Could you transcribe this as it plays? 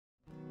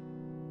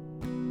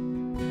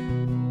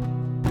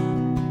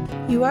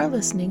You are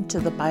listening to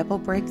the Bible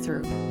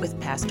Breakthrough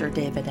with Pastor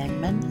David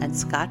Engman and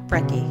Scott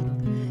Brecky.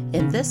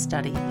 In this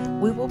study,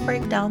 we will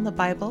break down the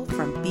Bible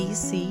from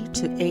BC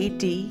to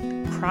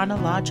AD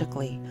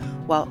chronologically,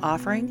 while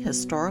offering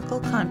historical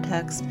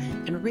context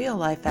and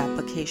real-life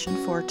application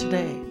for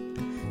today.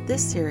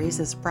 This series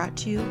is brought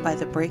to you by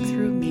the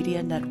Breakthrough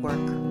Media Network.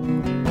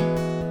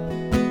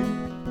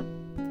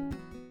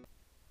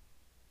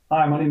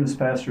 Hi, my name is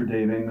Pastor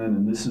Dave Engman,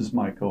 and this is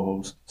my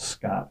co-host,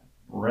 Scott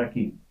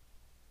Brecky.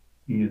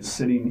 He is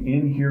sitting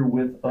in here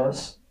with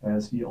us,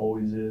 as he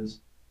always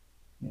is,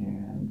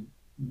 and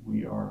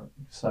we are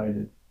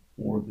excited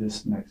for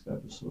this next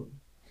episode.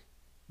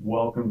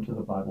 Welcome to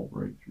the Bible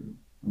Breakthrough,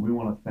 and we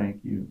want to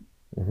thank you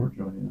for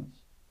joining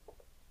us.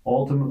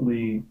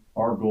 Ultimately,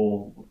 our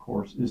goal, of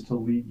course, is to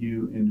lead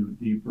you into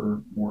a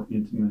deeper, more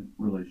intimate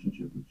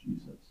relationship with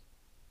Jesus.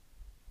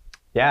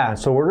 Yeah,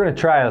 so we're going to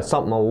try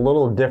something a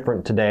little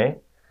different today,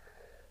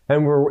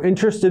 and we're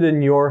interested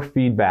in your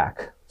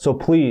feedback. So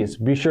please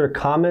be sure to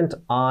comment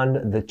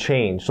on the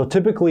change. So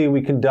typically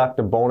we conduct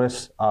a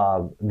bonus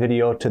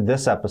video to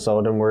this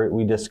episode, and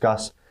we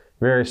discuss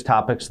various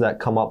topics that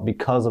come up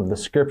because of the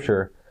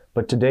scripture,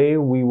 but today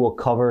we will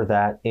cover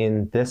that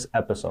in this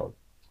episode.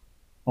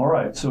 All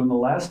right, so in the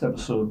last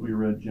episode we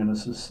read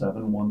Genesis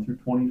 7, 1 through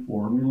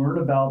 24, and we learned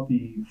about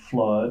the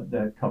flood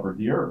that covered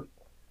the earth.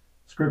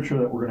 Scripture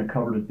that we're going to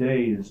cover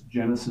today is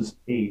Genesis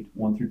 8,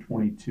 1 through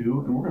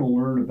 22, and we're going to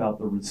learn about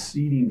the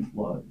receding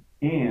flood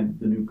and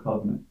the new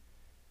covenant.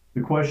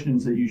 The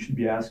questions that you should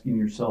be asking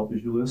yourself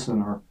as you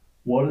listen are,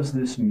 what does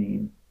this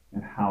mean,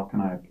 and how can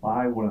I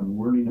apply what I'm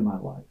learning in my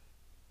life?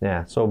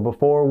 Yeah, so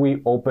before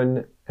we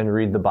open and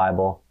read the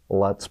Bible,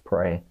 let's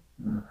pray.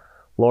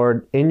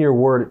 Lord, in your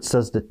word it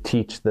says to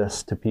teach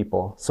this to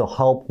people. So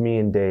help me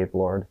and Dave,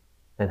 Lord,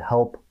 and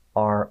help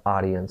our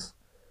audience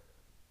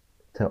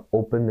to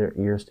open their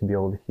ears to be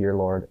able to hear,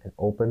 Lord, and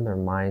open their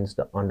minds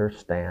to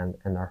understand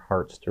and their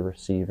hearts to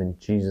receive. In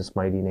Jesus'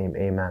 mighty name,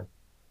 amen.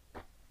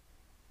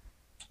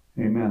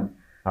 Amen.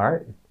 All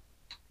right.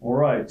 All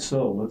right,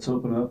 so let's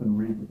open up and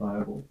read the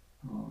Bible.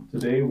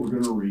 Today we're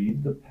going to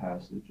read the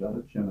passage out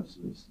of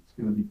Genesis. It's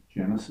going to be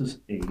Genesis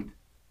 8,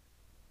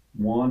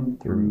 1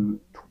 through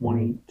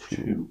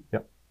 22.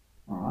 Yep.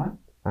 All right?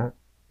 All right.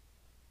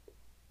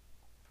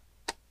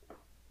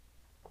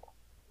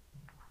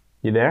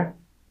 You there?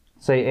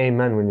 Say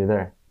amen when you're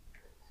there.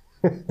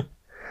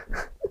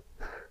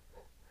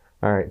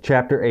 All right,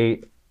 chapter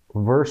 8,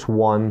 verse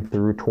 1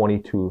 through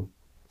 22.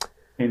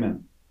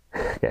 Amen.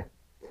 Okay.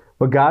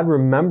 But God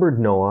remembered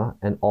Noah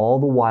and all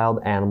the wild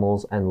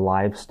animals and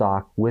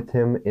livestock with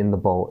him in the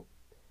boat.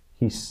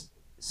 He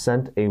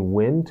sent a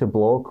wind to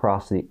blow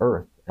across the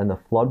earth, and the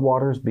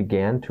floodwaters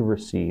began to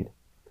recede.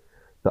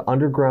 The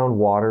underground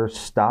waters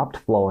stopped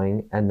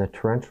flowing, and the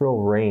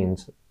torrential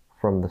rains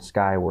from the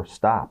sky were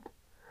stopped.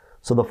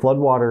 So the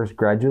floodwaters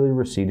gradually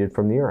receded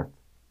from the earth.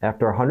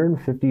 After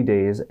 150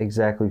 days,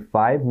 exactly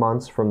 5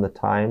 months from the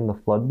time the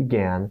flood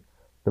began,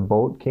 the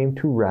boat came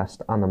to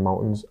rest on the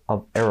mountains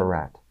of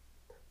Ararat.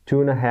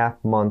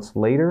 2.5 months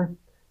later,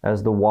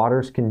 as the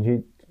waters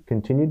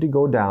continued to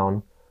go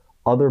down,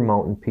 other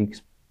mountain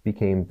peaks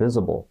became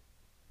visible.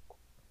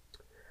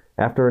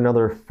 After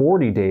another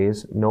 40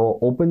 days, Noah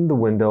opened the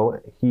window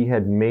he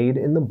had made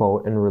in the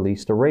boat and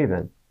released a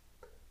raven.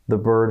 The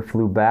bird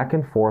flew back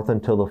and forth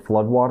until the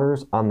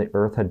floodwaters on the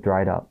earth had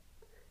dried up.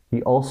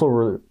 He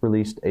also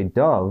released a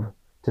dove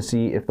to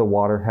see if the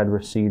water had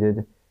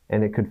receded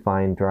and it could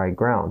find dry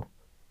ground.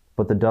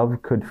 But the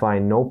dove could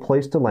find no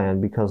place to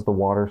land because the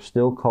water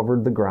still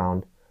covered the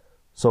ground.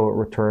 So it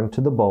returned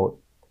to the boat,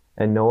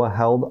 and Noah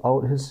held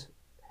out his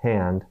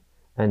hand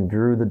and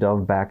drew the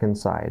dove back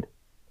inside.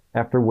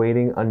 After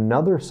waiting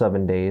another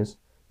 7 days,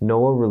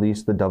 Noah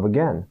released the dove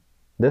again.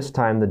 This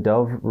time the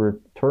dove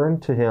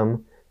returned to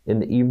him in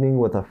the evening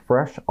with a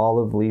fresh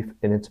olive leaf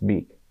in its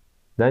beak.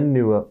 Then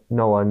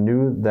Noah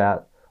knew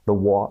that the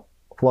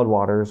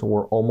floodwaters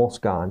were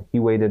almost gone. He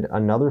waited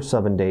another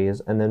 7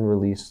 days and then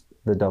released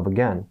the dove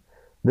again.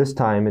 This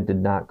time it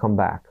did not come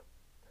back.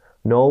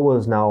 Noah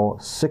was now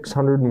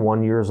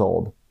 601 years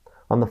old.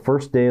 On the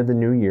first day of the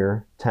new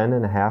year,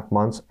 10.5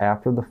 months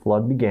after the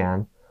flood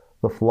began,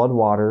 the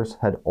floodwaters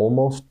had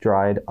almost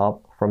dried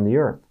up from the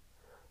earth.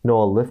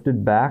 Noah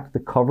lifted back the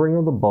covering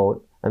of the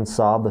boat and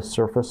saw the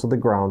surface of the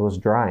ground was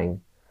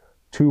drying.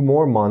 2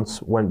 more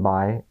months went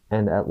by,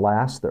 and at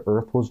last the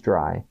earth was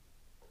dry.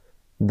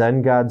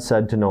 Then God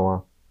said to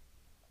Noah,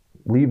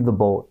 "Leave the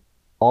boat,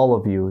 all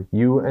of you,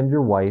 you and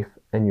your wife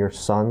and your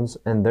sons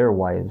and their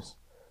wives.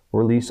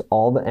 Release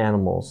all the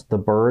animals, the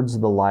birds,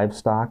 the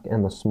livestock,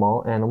 and the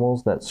small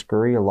animals that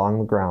scurry along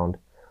the ground,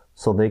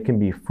 so they can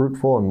be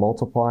fruitful and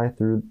multiply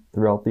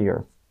throughout the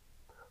earth."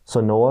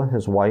 So Noah,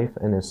 his wife,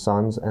 and his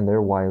sons and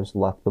their wives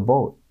left the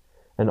boat.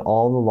 And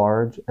all the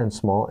large and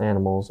small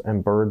animals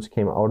and birds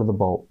came out of the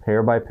boat,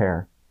 pair by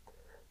pair.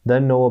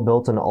 Then Noah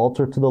built an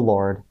altar to the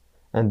Lord,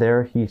 and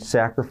there he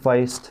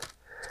sacrificed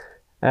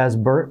as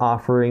burnt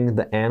offering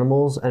the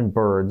animals and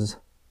birds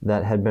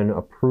that had been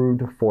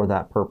approved for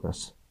that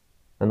purpose.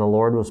 And the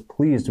Lord was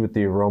pleased with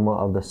the aroma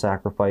of the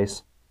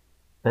sacrifice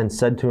and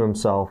said to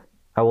himself,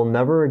 I will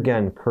never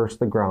again curse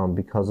the ground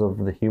because of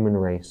the human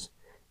race,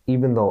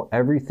 even though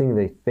everything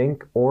they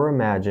think or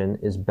imagine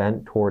is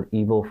bent toward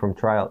evil from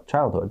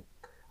childhood.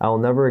 I will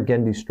never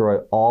again destroy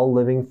all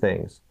living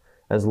things.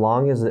 As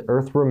long as the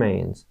earth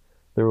remains,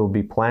 there will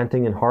be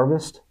planting and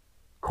harvest,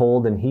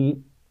 cold and heat,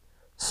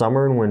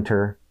 summer and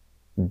winter,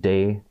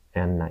 day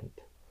and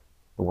night.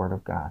 The Word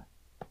of God.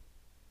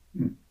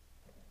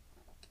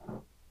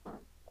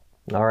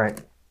 All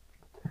right.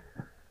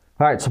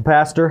 All right, so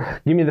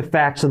Pastor, give me the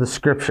facts of the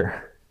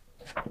Scripture.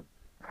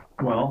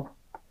 Well,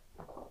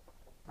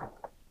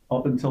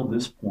 up until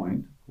this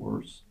point, of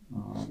course,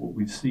 what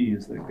we see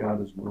is that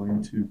God is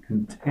willing to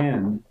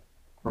contend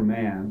for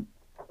man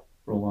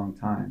for a long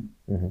time.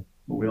 Mm-hmm.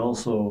 But we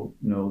also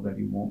know that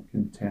he won't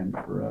contend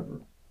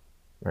forever.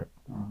 Right.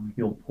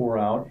 He'll pour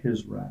out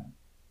his wrath,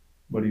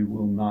 but he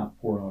will not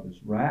pour out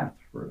his wrath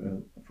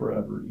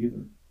forever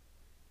either.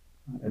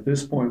 At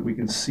this point, we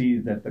can see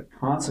that the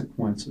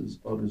consequences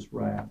of his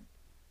wrath,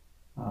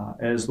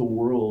 as the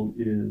world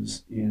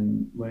is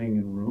laying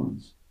in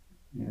ruins,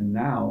 and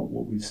now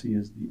what we see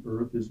is the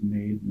earth is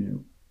made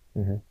new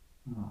Mm-hmm.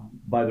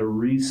 by the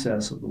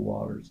recess of the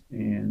waters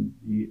and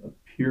the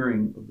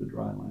appearing of the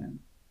dry land.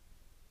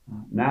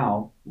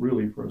 Now,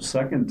 really, for a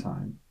second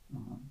time,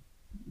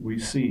 we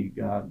see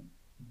God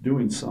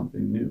doing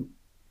something new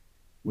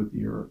with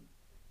the earth.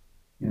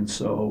 And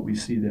so we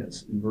see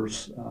this in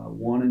verse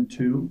 1 and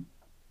 2.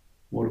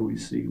 What do we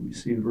see? We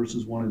see in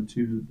verses 1 and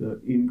 2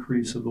 the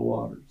increase of the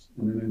waters.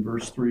 And then in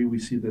verse 3, we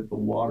see that the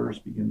waters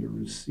begin to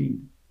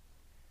recede.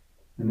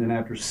 And then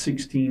after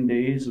 16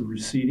 days of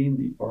receding,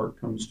 the ark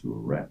comes to a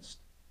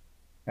rest.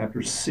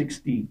 After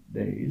 60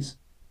 days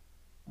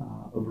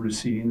of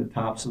receding, the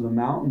tops of the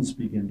mountains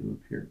begin to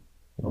appear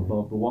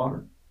above the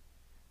water.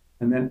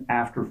 And then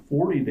after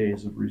 40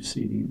 days of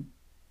receding,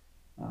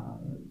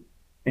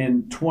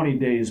 and 20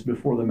 days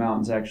before the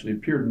mountains actually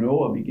appeared,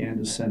 Noah began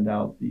to send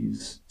out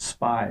these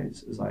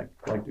spies, as I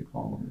like to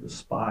call them, the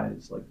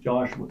spies, like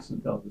Joshua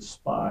sent out the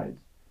spies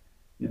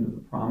into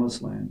the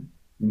promised land.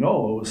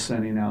 Noah was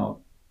sending out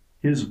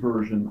his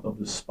version of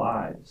the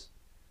spies.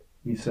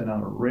 He sent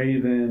out a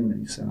raven, and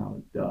he sent out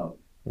a dove.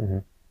 Mm-hmm.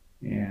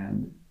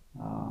 And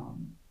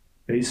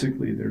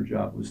basically their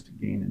job was to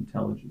gain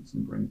intelligence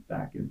and bring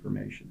back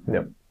information.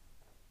 Yep.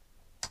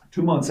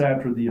 2 months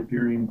after the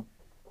appearing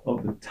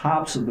of the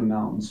tops of the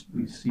mountains,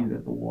 we see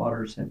that the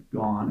waters had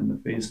gone and the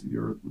face of the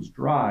earth was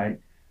dry,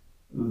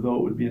 though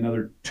it would be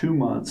another 2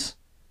 months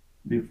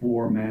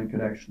before man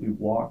could actually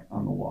walk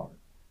on the water.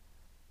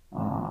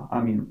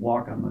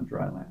 Walk on the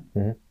dry land.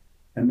 Mm-hmm.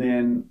 And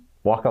then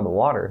Walk on the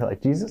water,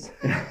 like Jesus?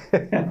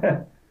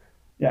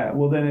 yeah,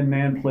 well then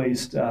man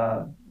placed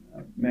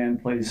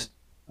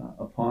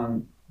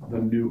upon the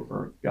new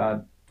earth.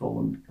 God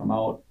told him to come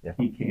out. Yeah.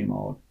 He came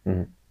out.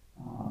 Mm-hmm.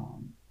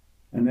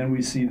 And then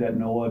we see that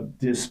Noah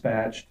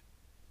dispatched,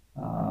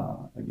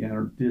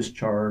 or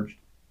discharged,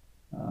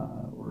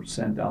 or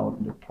sent out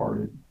and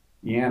departed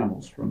the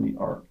animals from the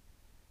ark.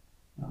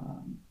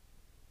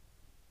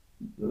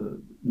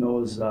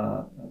 Noah's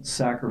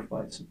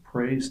sacrifice of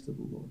praise to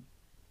the Lord,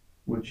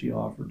 which he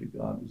offered to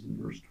God, was in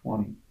verse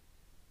 20.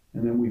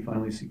 And then we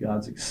finally see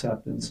God's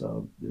acceptance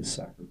of this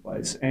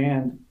sacrifice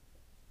and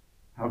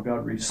how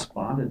God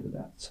responded to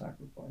that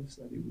sacrifice,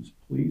 that he was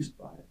pleased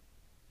by it,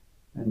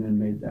 and then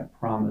made that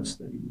promise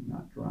that he would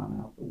not drown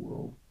out the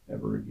world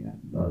ever again.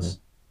 Thus,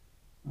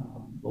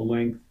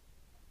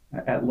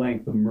 at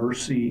length, the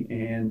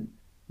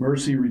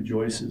mercy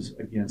rejoices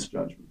against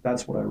judgment.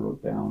 That's what I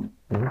wrote down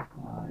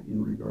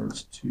in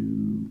regards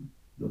to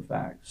the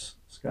facts.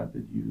 Scott,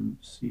 did you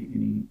see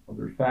any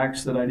other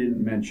facts that I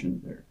didn't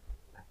mention there?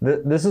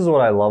 This is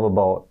what I love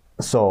about,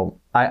 so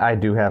I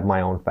do have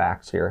my own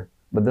facts here,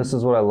 but this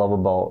is what I love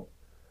about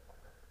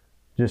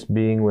just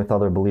being with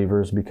other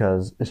believers,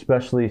 because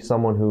especially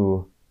someone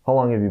who, how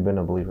long have you been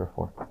a believer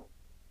for?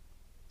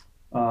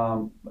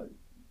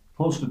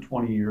 Close to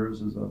 20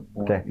 years as a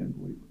born-again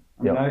believer.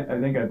 I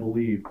think I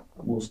believed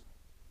most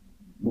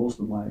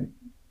of my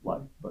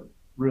life, but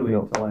really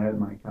until I had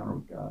my encounter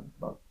with God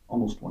about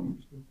almost 20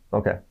 years ago.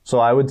 Okay, so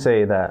I would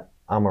say that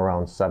I'm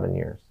around 7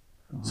 years.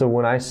 So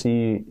when I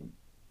see,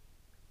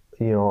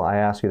 I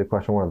ask you the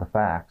question, what are the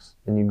facts?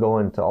 And you go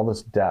into all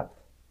this depth,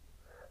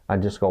 I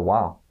just go,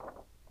 wow.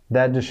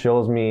 That just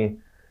shows me,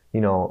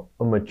 a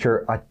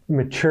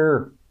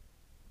mature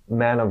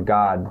man of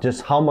God,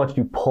 just how much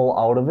you pull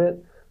out of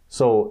it.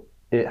 So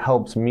it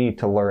helps me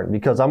to learn,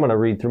 because I'm going to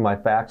read through my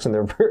facts and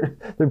they're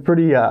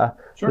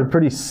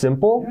pretty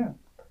simple. Yeah.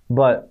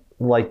 But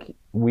like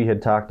we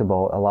had talked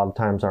about, a lot of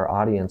times our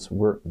audience,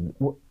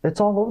 it's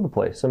all over the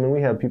place. I mean,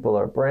 we have people that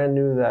are brand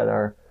new that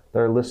are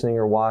listening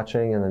or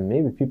watching, and then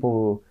maybe people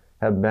who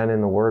have been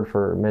in the Word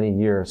for many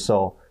years.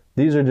 So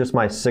these are just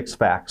my 6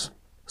 facts.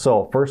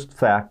 So first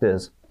fact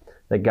is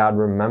that God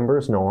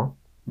remembers Noah.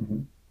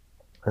 Mm-hmm.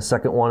 The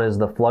second one is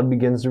the flood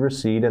begins to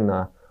recede and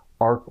the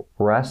ark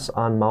rests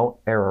on Mount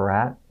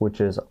Ararat, which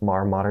is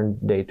our modern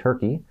day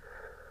Turkey.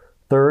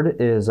 Third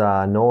is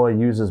Noah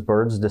uses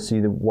birds to see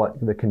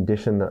what the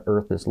condition the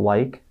earth is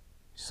like.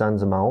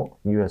 sends them out.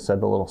 You had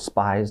said the little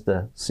spies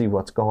to see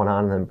what's going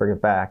on and then bring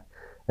it back.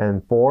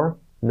 And 4,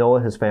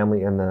 Noah, his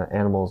family, and the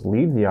animals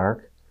leave the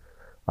ark.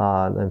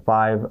 Then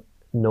 5,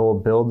 Noah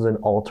builds an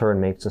altar and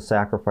makes a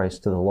sacrifice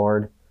to the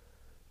Lord.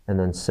 And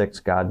then 6,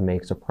 God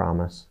makes a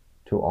promise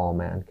to all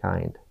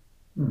mankind.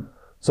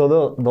 So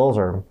those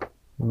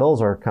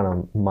are kind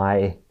of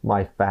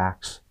my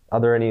facts. Are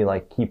there any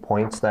like key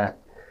points that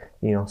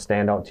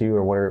stand out to you,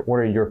 or what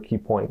are your key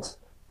points?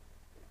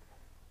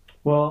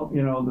 Well,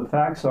 the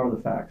facts are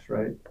the facts,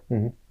 right?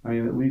 Mm-hmm. I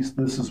mean, at least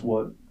this is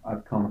what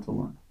I've come to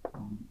learn.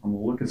 I'm going to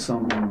look at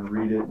something, I'm going to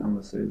read it, and I'm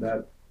going to say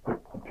that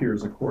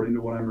appears according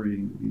to what I'm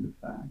reading to be the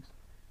facts.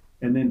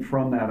 And then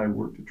from that, I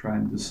work to try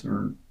and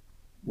discern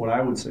what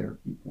I would say are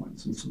key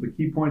points. And so the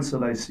key points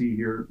that I see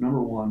here,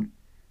 number 1,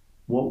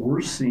 what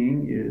we're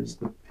seeing is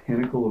the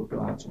pinnacle of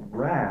God's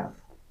wrath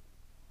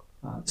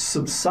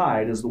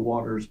subside as the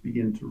waters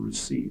begin to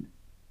recede.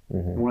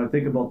 Mm-hmm. And when I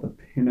think about the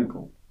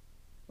pinnacle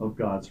of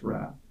God's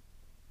wrath,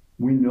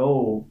 we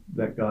know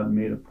that God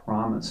made a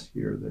promise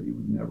here that he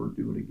would never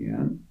do it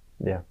again.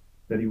 Yeah.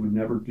 That he would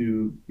never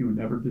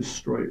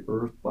destroy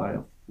earth by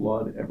a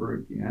flood ever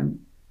again.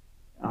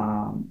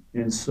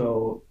 And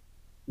so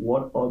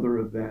what other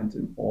event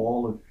in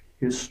all of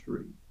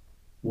history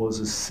was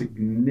as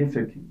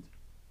significant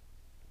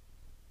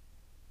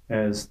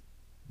as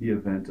the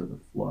event of the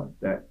flood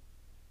that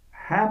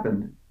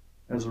happened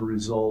as a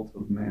result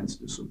of man's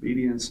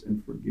disobedience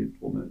and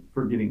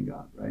forgetting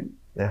God, right?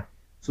 Yeah.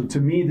 So to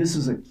me, this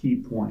is a key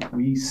point.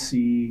 We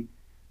see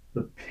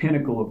the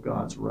pinnacle of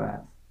God's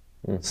wrath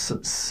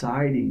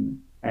subsiding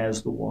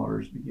as the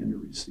waters begin to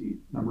recede.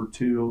 Number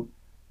 2,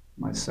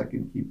 my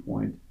second key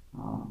point,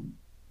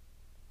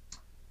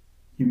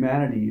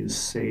 humanity is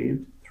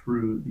saved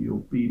through the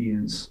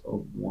obedience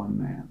of one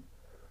man.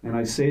 And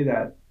I say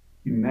that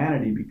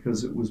humanity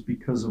because it was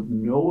because of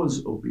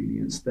Noah's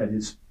obedience that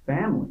his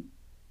family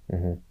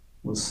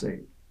was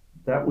saved.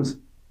 That was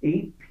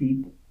 8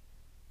 people.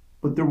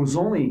 But there was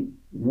only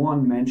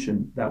one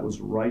mentioned that was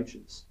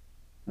righteous,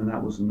 and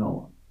that was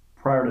Noah.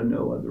 Prior to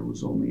Noah, there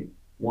was only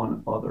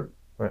one other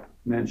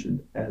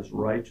mentioned as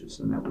righteous,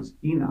 and that was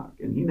Enoch.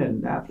 And he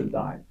didn't have to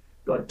die.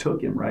 God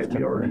took him, right?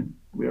 We already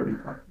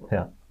talked about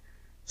that.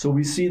 So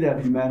we see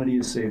that humanity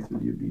is saved through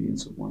the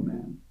obedience of one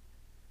man.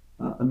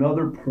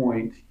 Another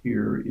point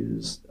here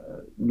is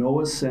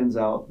Noah sends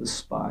out the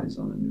spies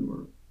on the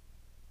new earth.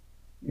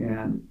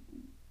 And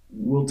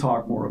we'll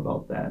talk more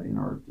about that in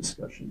our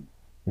discussion.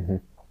 Mm-hmm.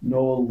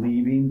 Noah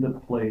leaving the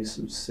place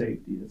of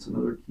safety. That's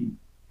another key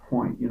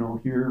point.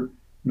 Here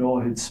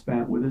Noah had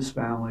spent with his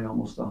family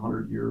almost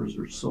 100 years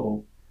or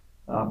so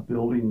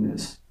building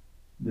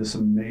this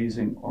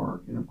amazing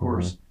ark. And of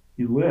course,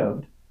 he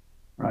lived,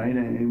 right?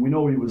 And we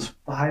know he was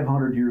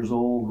 500 years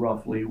old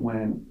roughly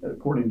when,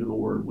 according to the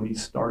word, when he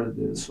started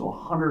this. So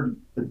 100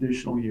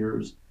 additional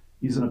years,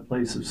 he's in a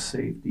place of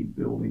safety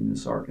building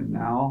this ark. And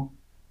now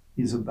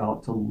he's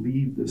about to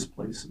leave this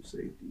place of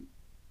safety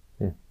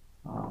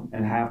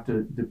and have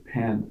to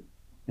depend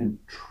and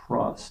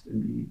trust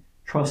in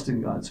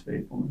God's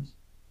faithfulness.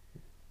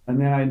 And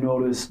then I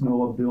noticed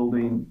Noah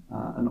building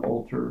an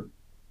altar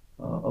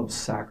of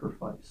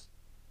sacrifice.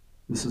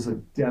 This is a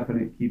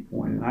definite key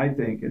point. And I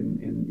think,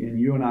 and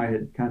you and I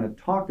had kind of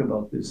talked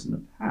about this in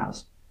the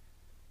past,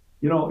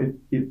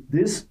 if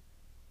this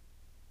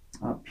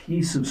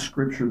piece of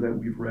scripture that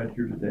we've read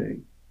here today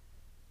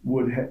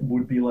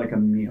would be like a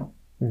meal,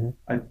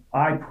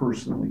 I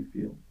personally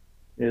feel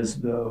as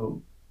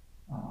though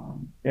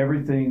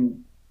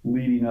everything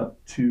leading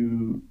up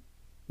to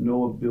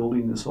Noah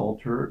building this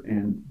altar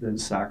and then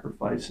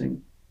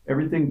sacrificing,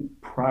 everything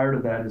prior to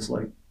that is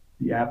like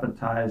the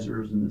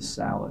appetizers and the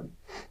salad.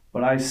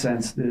 But I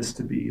sense this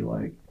to be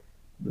like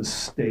the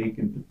steak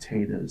and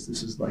potatoes.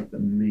 This is like the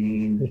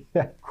main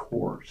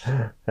course.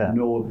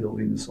 Noah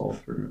building this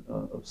altar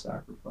of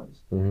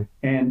sacrifice.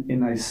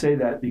 And I say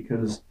that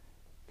because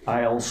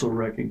I also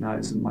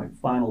recognize in my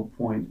final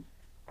point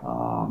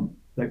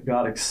that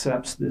God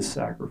accepts this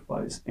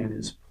sacrifice and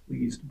is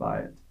pleased by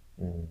it.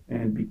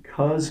 And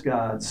because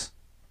God's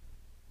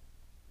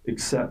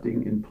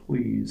accepting and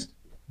pleased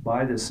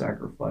by this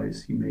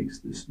sacrifice, he makes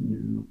this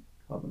new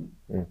covenant,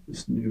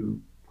 this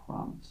new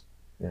promise.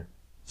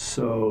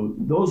 So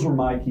those were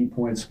my key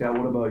points. Scott,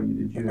 what about you?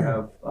 Did you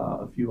have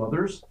a few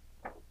others?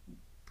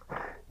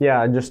 Yeah,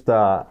 I just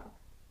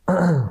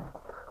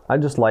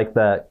like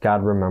that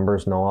God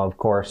remembers Noah. Of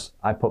course,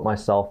 I put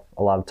myself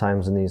a lot of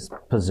times in these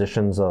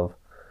positions of,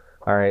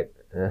 all right,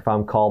 if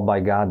I'm called by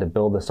God to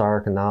build this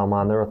ark and now I'm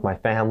on there with my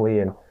family,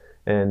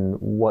 and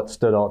what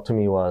stood out to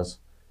me was,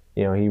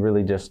 he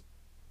really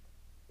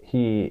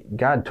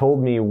God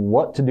told me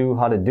what to do,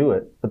 how to do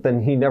it, but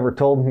then he never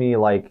told me,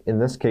 like in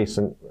this case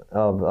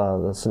of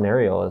the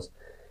scenario, is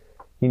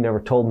he never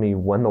told me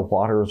when the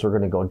waters were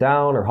going to go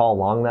down or how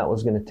long that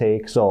was going to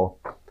take. So,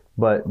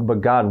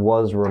 but God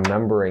was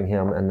remembering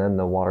him, and then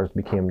the waters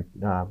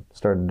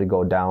started to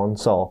go down.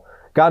 So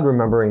God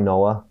remembering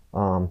Noah,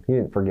 he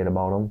didn't forget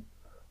about him.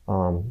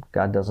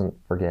 God doesn't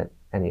forget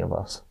any of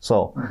us.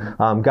 So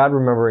God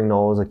remembering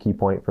Noah is a key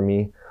point for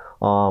me.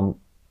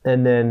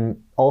 And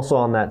then also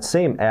on that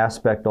same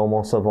aspect,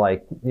 almost of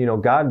like,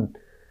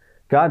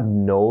 God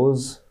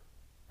knows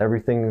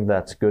everything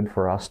that's good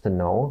for us to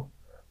know.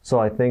 So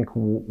I think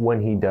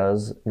when he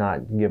does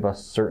not give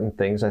us certain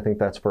things, I think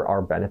that's for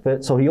our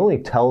benefit. So he only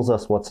tells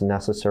us what's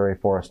necessary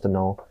for us to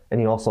know. And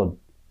he also,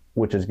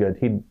 which is good,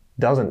 he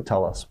doesn't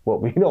tell us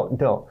what we don't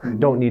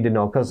need to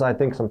know. Because I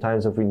think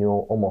sometimes if we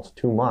know almost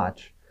too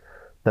much,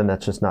 then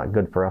that's just not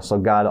good for us. So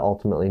God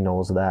ultimately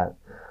knows that.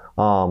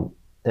 And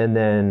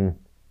then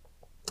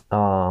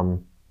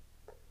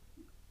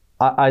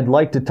I'd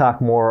like to talk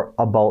more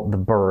about the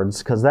birds,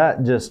 because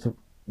that just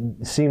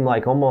seemed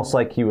like almost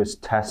like he was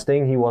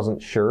testing. He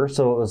wasn't sure.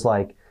 So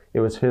it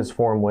was his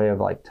way of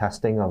like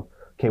testing of,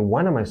 okay,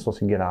 when am I supposed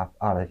to get out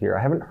of here?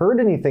 I haven't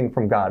heard anything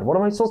from God. What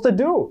am I supposed to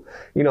do?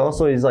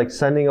 So he's like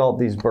sending out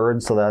these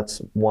birds. So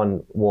that's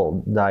one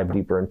we'll dive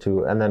deeper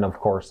into. And then of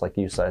course, like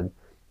you said,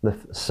 the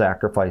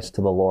sacrifice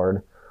to the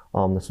Lord.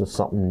 This was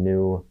something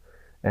new.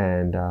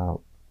 And that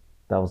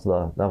was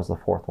the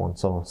fourth one.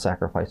 So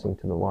sacrificing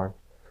to the Lord.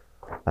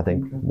 I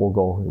think we'll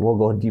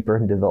go deeper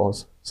into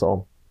those.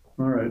 So.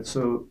 All right,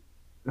 so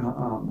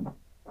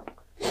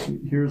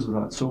here's the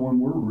thought. So when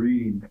we're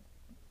reading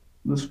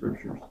the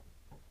scriptures,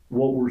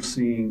 what we're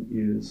seeing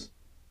is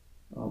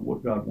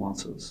what God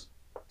wants us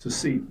to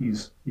see.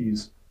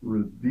 He's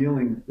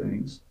revealing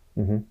things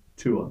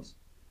to us.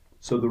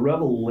 So the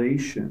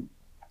revelation,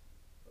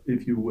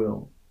 if you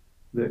will,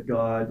 that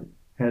God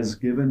has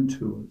given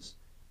to us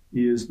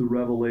is the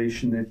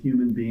revelation that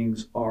human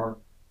beings are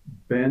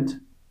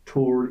bent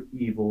toward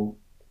evil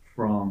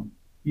from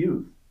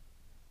youth.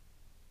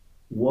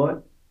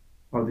 What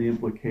are the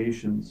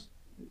implications,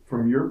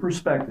 from your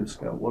perspective,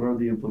 Scott, what are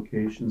the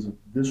implications of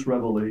this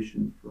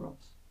revelation for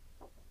us?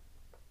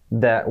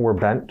 That we're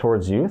bent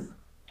towards youth?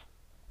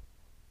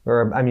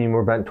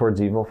 We're bent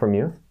towards evil from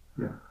youth?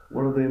 Yeah.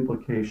 What are the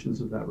implications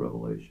of that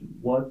revelation?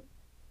 What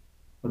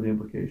are the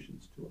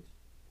implications to us?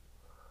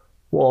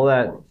 Well,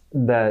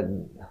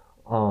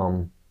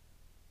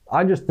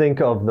 I just think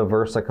of the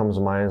verse that comes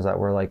to mind is that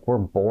we're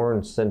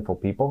born sinful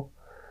people.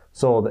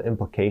 So the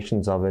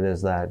implications of it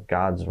is that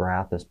God's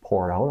wrath is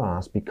poured out on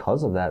us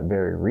because of that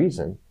very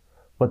reason.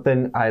 But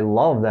then I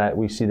love that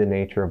we see the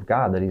nature of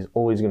God, that he's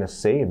always going to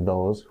save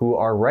those who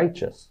are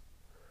righteous.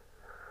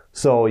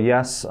 So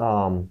yes,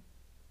 all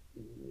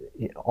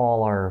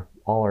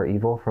are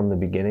evil from the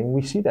beginning.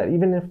 We see that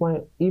even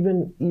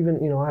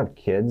I have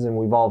kids, and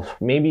we've all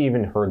maybe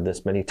even heard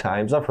this many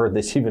times. I've heard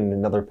this even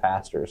in other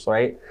pastors,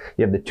 right?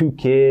 You have the two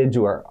kids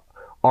who are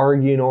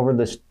arguing over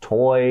this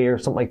toy or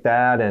something like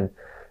that, and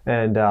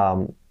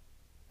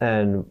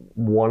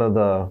one of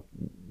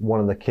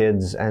the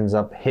kids ends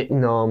up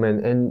hitting them,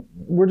 and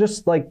we're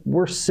just like,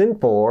 we're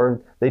sinful,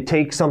 or they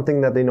take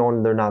something that they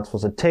know they're not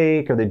supposed to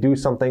take, or they do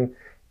something.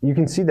 You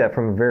can see that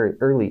from a very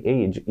early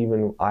age.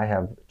 Even I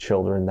have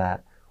children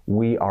that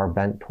we are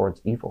bent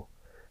towards evil.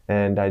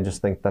 And I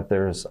just think that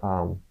there's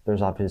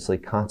obviously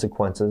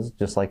consequences,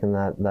 just like in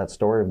that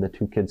story of the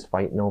two kids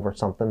fighting over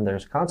something.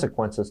 There's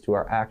consequences to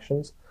our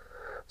actions.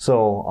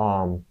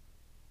 So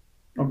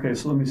okay,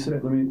 so let me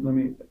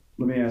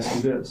ask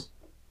you this.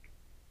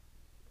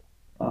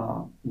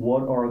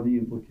 What are the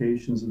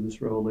implications of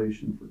this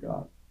revelation for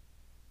God?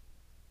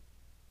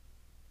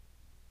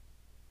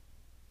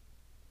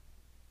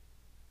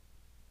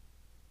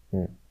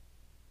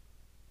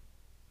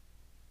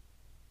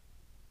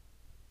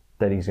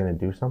 That he's going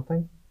to do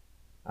something?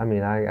 I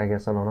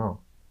guess I don't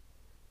know.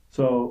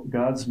 So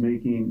God's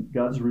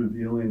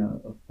revealing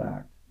a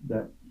fact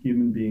that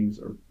human beings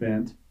are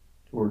bent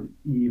toward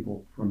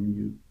evil from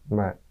youth.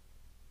 Right.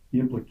 The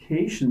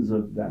implications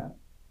of that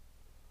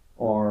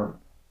are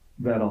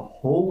that a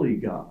holy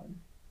God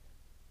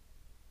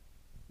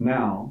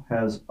now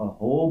has a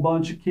whole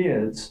bunch of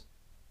kids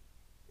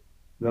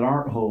that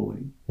aren't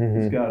holy.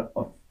 Mm-hmm. He's got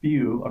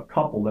a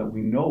couple that we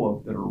know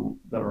of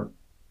that are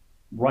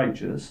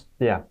righteous.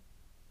 Yeah.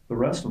 The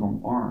rest of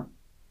them aren't.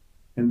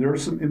 And there are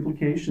some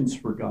implications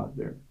for God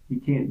there. He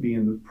can't be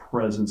in the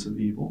presence of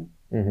evil.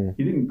 Mm-hmm.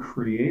 He didn't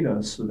create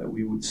us so that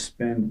we would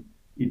spend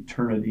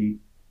eternity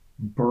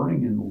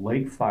burning in the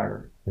lake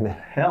fire,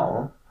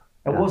 hell.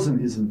 That wasn't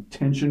his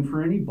intention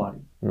for anybody.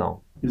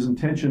 No. His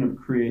intention of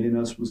creating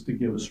us was to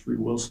give us free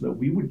will so that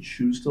we would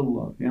choose to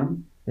love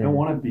him and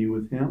want to be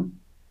with him.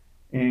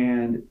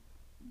 And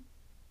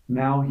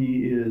now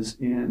he is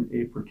in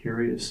a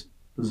precarious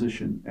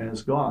position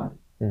as God.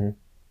 Mm-hmm.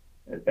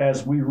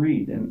 As we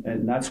read,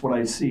 and that's what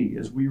I see,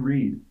 as we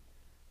read,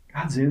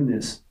 God's in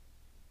this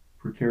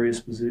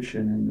precarious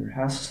position,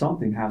 and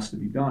something has to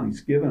be done.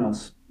 He's given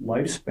us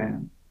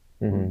lifespan,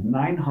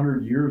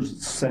 900 years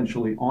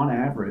essentially on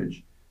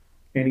average,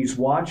 and he's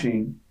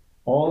watching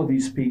all of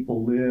these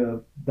people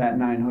live that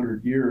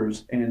 900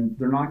 years, and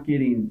they're not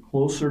getting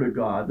closer to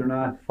God. They're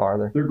not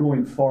farther. They're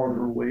going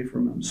farther away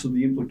from him. So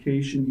the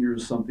implication here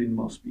is something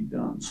must be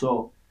done.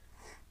 So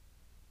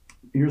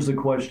here's the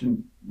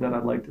question that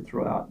I'd like to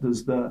throw out.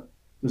 Does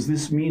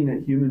this mean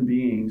that human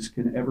beings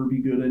can ever be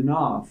good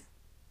enough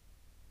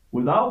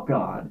without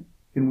God?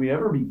 Can we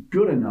ever be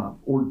good enough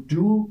or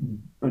do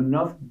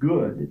enough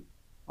good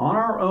on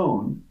our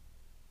own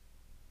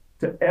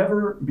to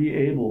ever be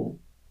able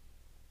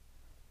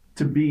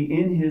to be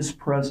in his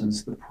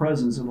presence, the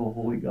presence of a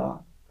holy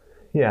God?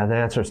 Yeah, the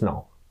answer is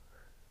no.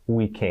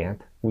 We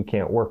can't. We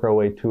can't work our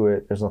way to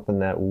it. There's nothing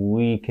that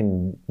we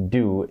can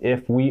do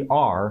if we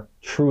are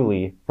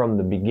truly, from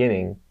the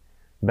beginning,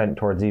 bent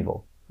towards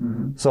evil.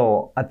 Mm-hmm.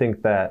 So I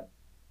think that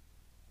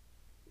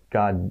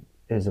God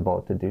is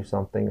about to do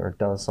something or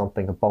does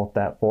something about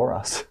that for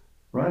us.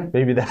 Right.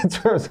 Maybe that's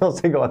where I was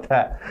supposed to go with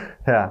that.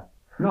 Yeah.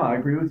 No, I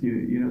agree with you.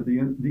 You know,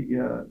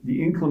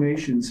 the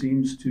inclination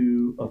seems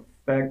to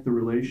affect the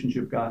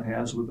relationship God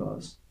has with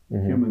us,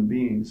 Mm-hmm. human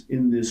beings,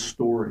 in this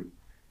story.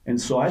 And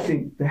so I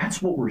think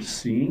that's what we're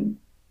seeing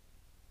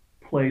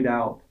played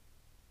out.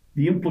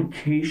 The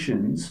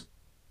implications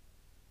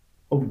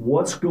of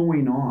what's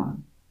going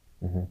on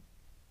Mm-hmm.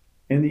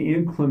 and the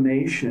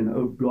inclination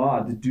of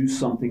God to do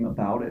something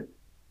about it.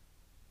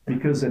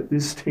 Because at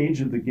this stage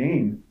of the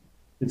game,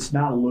 it's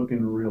not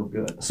looking real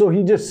good. So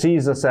he just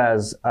sees us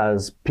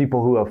as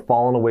people who have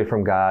fallen away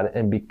from God,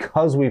 and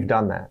because we've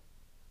done that,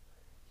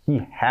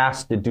 he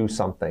has to do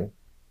something,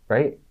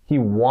 right? He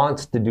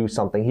wants to do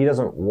something. He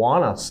doesn't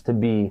want us to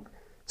be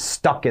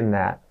stuck in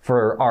that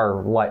for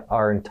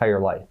our entire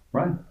life.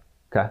 Right.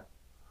 Okay.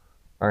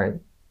 All right.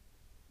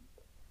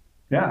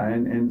 Yeah,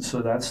 and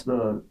so that's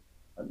the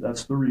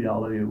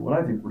reality of what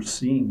I think we're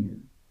seeing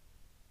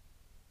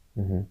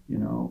here. Mm-hmm. You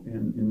know,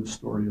 in the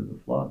story of the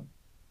flood,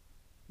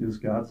 is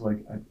God's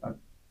like,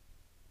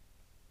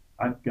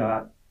 I've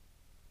got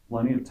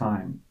plenty of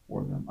time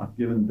for them. I've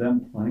given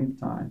them plenty of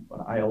time,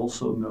 but I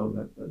also know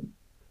that the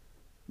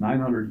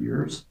 900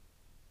 years,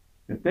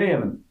 if they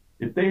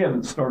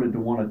haven't started to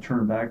want to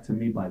turn back to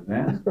me by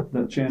then,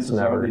 the chances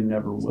are they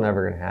never will. It's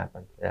never going to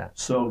happen. Yeah.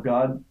 So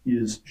God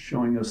is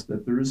showing us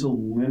that there is a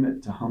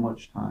limit to how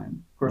much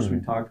time. Of course, we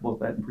talked about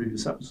that in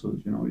previous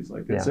episodes. You know, he's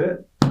like, that's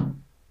it.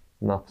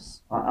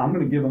 Enough's. I'm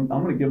going to give them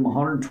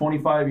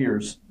 125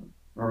 years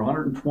or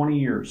 120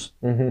 years.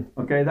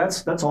 Mm-hmm. Okay,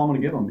 that's all I'm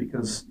going to give them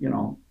because, you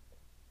know,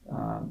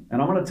 and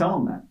I'm going to tell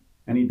him that.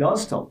 And he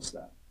does tell us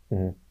that.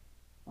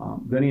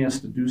 Mm-hmm. Then he has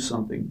to do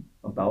something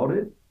about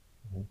it.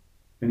 Mm-hmm.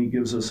 And he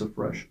gives us a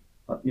fresh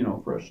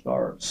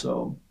start.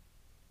 So,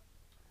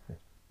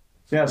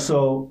 yeah,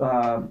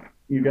 so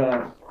you got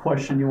a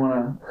question you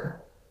want to?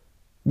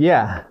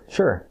 Yeah,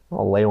 sure.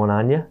 I'll lay one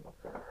on you.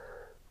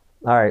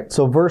 All right,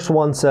 so verse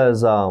 1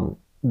 says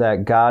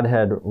that God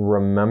had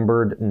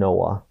remembered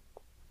Noah.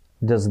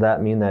 Does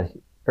that mean that,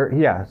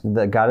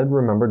 that God had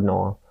remembered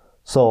Noah?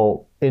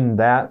 So in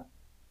that,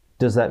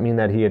 does that mean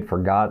that he had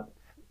forgot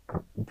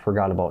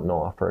about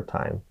Noah for a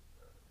time?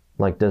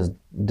 Like, does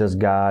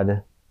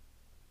God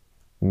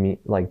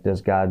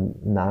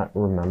not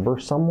remember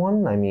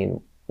someone? I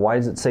mean, why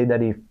does it say that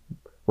he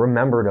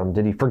remembered him?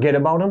 Did he forget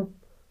about him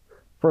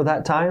for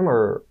that time,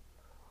 or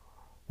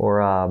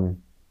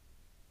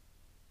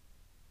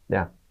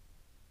yeah?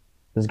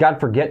 Does God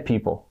forget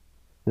people?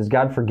 Does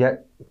God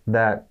forget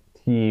that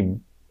he?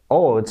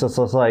 Oh, it's just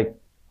like,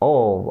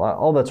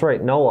 oh, that's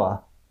right,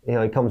 Noah. You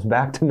know, he comes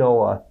back to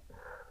Noah.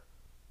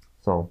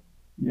 So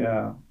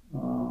yeah.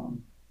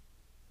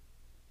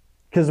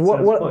 Because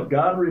But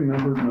God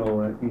remembered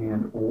Noah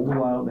and all the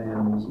wild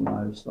animals and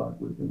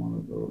livestock with him on the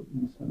boat,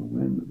 and he sent a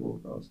wind to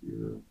blow across the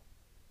earth,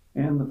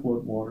 and the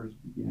flood waters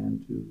began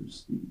to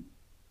recede.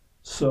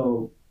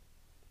 So,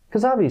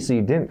 because obviously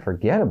he didn't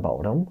forget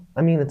about him.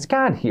 I mean, it's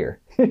God here.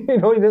 You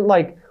know, he didn't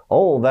like,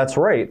 oh, that's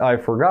right, I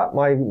forgot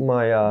my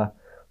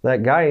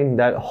that guy,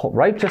 that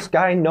righteous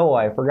guy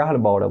Noah, I forgot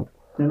about him.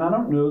 And I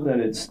don't know that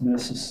it's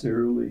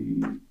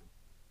necessarily,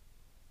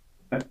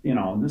 you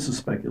know, this is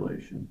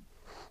speculation,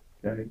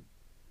 okay?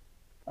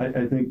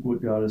 I think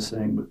what God is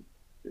saying, but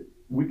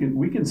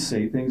we can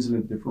say things in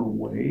a different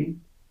way.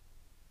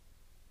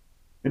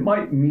 It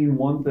might mean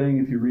one thing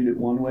if you read it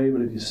one way,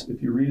 but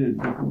if you read it a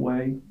different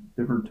way,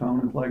 different tone,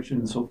 inflection,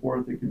 and so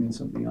forth, it can mean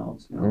something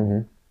else. You know? Mm-hmm.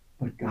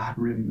 But God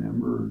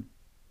remembered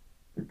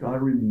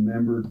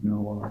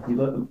Noah.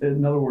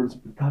 In other words,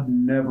 God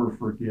never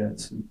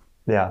forgets.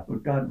 Yeah.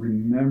 But God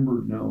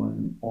remembered Noah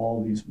and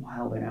all these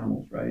wild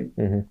animals, right?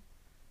 Mm-hmm.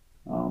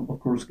 Of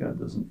course, God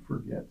doesn't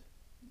forget.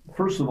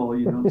 First of all,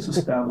 you know, let's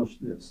establish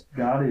this.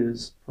 God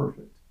is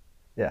perfect.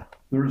 Yeah.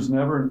 There is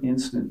never an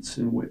instance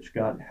in which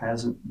God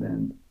hasn't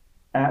been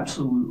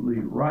absolutely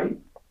right,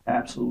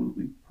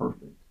 absolutely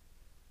perfect.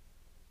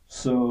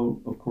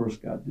 So, of course,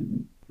 God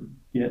didn't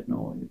forget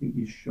Noah. I think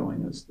he's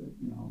showing us that,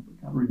 you know,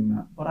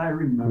 but I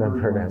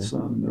remember my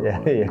son Noah.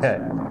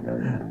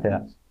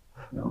 Yeah.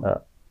 You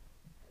know?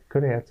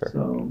 Good answer.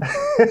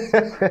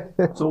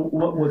 So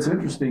what's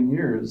interesting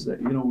here is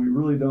that, you know, we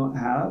really don't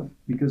have,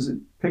 because it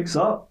picks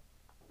up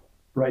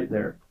right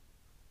there.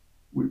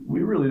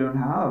 We really don't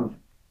have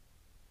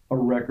a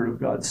record of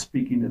God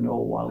speaking to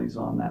Noah while he's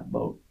on that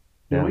boat.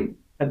 Do we?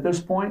 At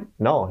this point?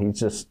 No, he's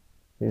just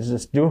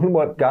doing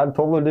what God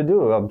told him to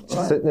do. I'm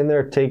just sitting in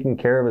there taking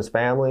care of his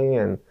family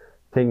and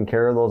taking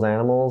care of those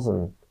animals,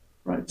 and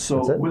right.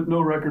 So with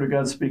no record of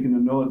God speaking to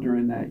Noah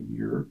during that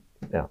year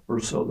or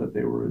so that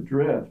they were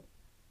adrift,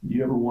 do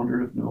you ever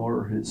wonder if Noah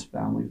or his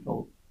family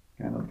felt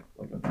kind of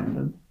like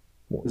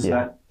Is Yeah.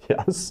 that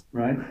Yes.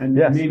 right? And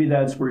Yes. maybe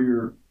that's where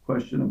your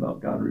question about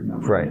God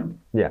remembering Right. him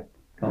Yeah.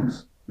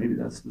 comes. Maybe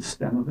that's the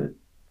stem of it.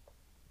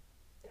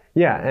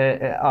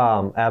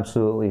 Yeah,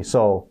 absolutely.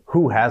 So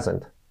who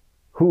hasn't?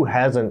 Who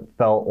hasn't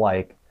felt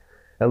like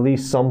at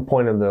least some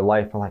point in their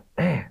life, like,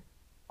 man,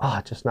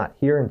 just not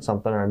hearing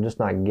something, or I'm just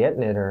not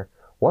getting it, or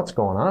what's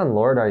going on,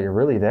 Lord? Are you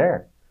really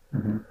there?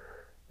 Mm-hmm.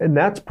 And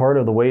that's part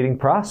of the waiting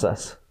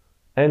process,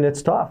 and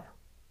it's tough.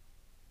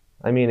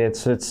 I mean,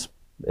 it's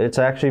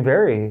actually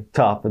very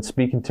tough. It's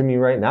speaking to me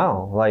right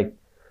now, like,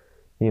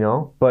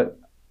 But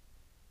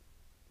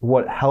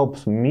what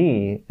helps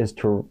me is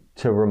to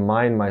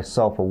remind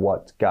myself of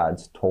what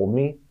God's told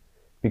me,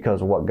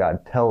 because what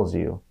God tells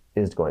you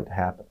is going to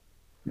happen.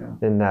 Yeah.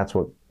 And that's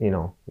what,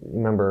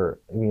 remember,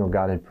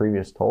 God had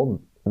previous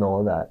told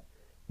Noah that,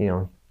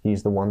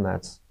 he's the one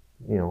that's,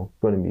 going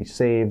to be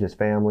saved, his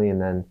family,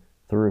 and then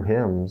through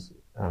him,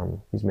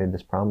 he's made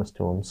this promise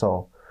to him.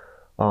 So,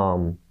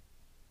 and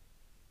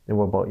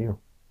what about you?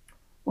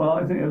 Well,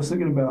 I was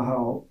thinking about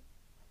how,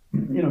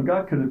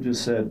 God could have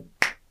just said,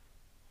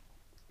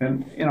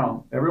 and,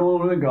 everyone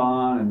would have been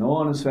gone, and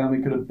Noah and his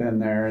family could have been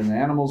there, and the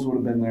animals would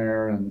have been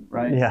there, and,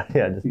 right? Yeah,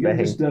 just He could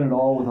have just done it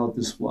all without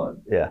this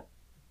flood. Yeah.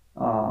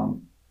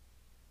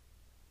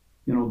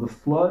 The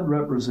flood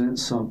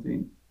represents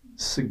something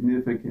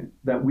significant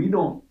that we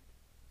don't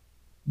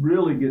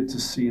really get to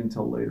see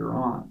until later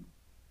on.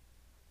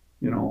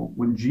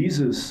 When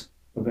Jesus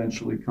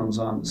eventually comes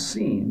on the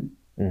scene,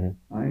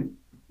 Mm-hmm. right?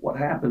 What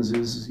happens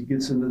is he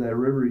gets into that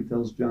river, he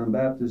tells John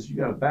Baptist, you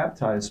got to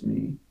baptize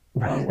me.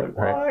 I'm like,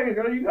 Right. why?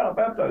 You got to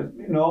baptize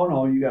me.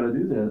 No, you got to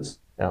do this.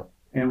 Yeah.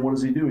 And what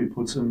does he do? He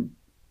puts him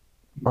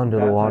Under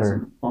the water.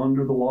 him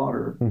under the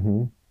water.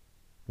 Mm-hmm.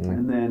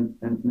 And then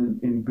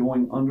in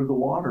going under the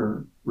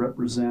water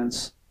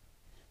represents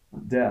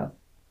death.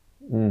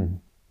 Mm.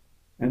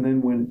 And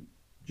then when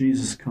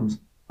Jesus comes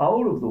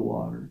out of the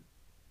water,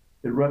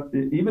 I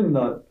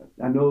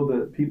know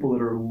that people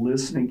that are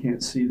listening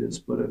can't see this,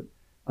 but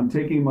I'm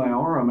taking my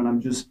arm and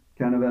I'm just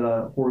kind of at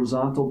a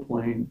horizontal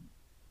plane.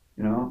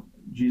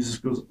 Jesus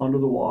goes under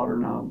the water,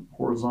 now I'm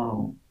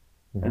horizontal.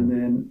 Mm-hmm. And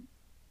then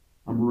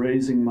I'm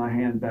raising my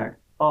hand back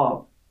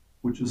up,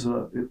 which is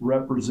it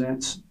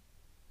represents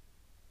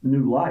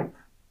new life.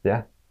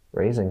 Yeah,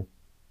 raising.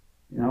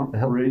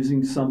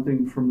 Raising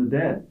something from the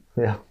dead.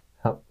 Yeah.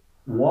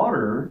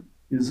 Water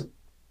is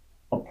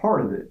a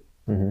part of it.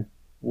 Mm-hmm.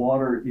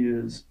 Water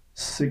is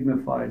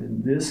signified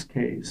in this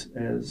case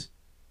as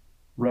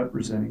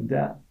representing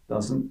death.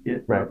 Doesn't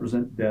it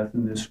represent death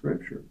in this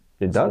scripture?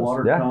 It does.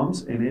 Water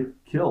comes and it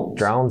kills.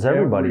 Drowns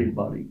everybody.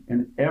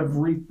 And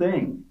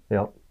everything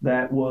Yep.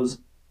 that was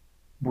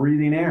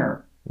breathing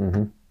air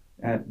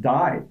Mm-hmm.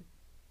 died.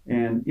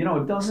 And,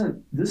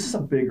 this is a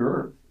big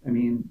earth. I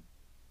mean,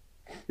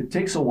 it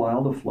takes a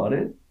while to flood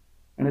it,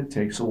 and it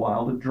takes a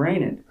while to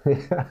drain it.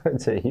 Yeah,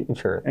 it's a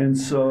huge earth. And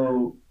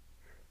so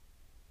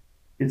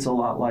it's a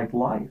lot like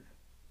life.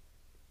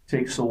 It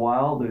takes a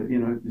while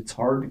to, it's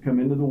hard to come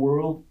into the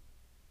world.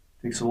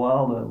 It takes a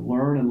while to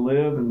learn and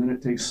live, and then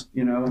it takes,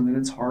 and then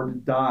it's hard to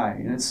die.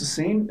 And it's the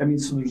same. I mean,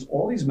 so there's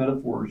all these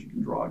metaphors you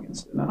can draw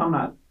against it. And I'm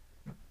not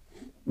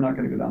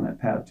going to go down that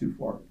path too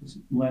far because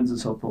it lends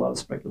itself to a lot of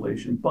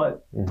speculation.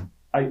 But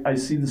I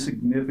see the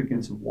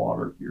significance of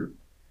water here.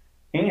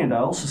 And I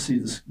also see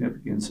the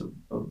significance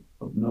of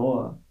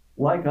Noah,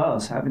 like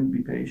us, having to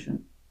be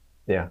patient.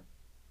 Yeah.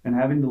 And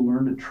having to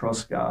learn to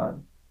trust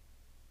God.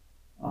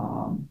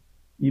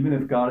 Even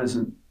if God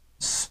isn't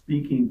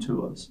speaking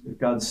to us. If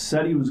God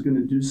said he was going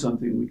to do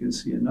something, we can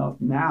see enough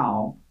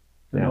now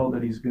to know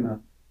that he's going to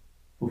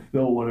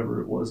fulfill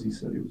whatever it was he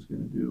said he was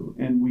going to do.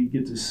 And we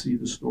get to see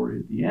the story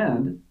at the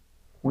end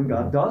when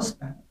God does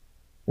that.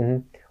 Mm-hmm.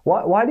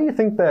 Why do you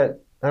think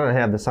that, I don't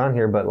have this on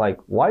here, but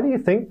why do you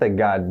think that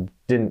God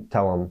didn't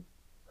tell him?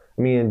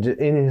 I mean,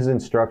 in his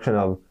instruction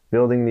of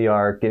building the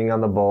ark, getting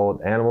on the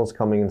boat, animals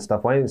coming and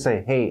stuff, why didn't he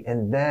say, hey,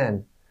 and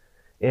then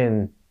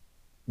in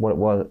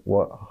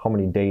how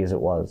many days it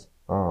was?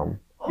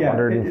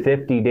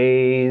 150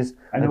 days.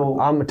 I know.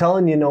 I'm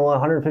telling you, Noah,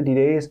 150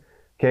 days.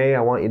 Okay,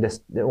 I want you to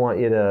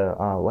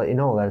let you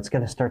know that it's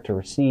going to start to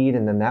recede,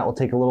 and then that will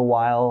take a little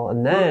while,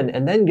 and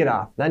then get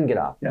off.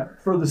 Yeah,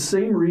 for the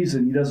same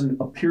reason he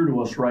doesn't appear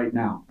to us right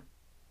now,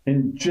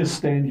 and just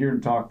stand here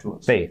and talk to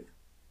us. Faith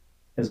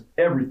has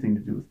everything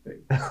to do with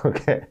faith.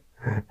 Okay,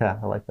 yeah,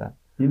 I like that.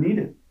 You need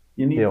it.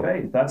 You need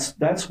faith.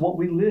 That's what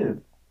we live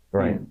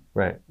in.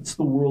 Right. It's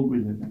the world we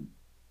live in.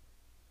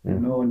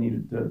 And Noah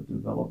needed to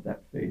develop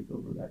that faith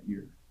over that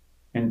year,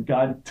 and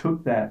God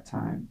took that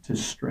time to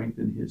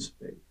strengthen his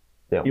faith.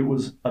 Yep. It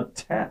was a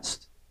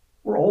test.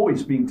 We're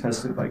always being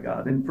tested by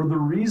God, and for the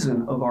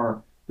reason of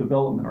our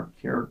development, our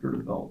character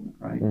development,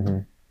 right? Mm-hmm.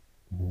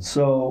 Mm-hmm.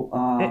 So,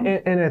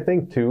 and I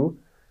think too,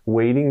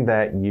 waiting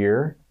that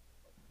year,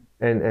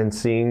 and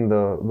seeing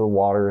the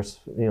waters,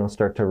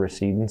 start to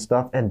recede and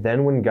stuff, and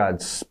then when God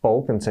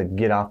spoke and said,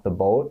 "Get off the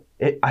boat,"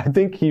 I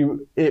think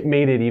it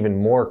made it even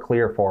more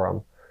clear for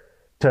him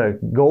to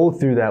go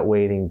through that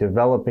waiting,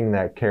 developing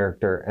that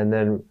character, and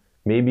then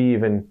maybe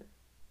even.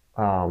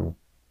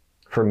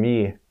 For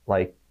me,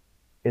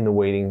 in the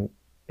waiting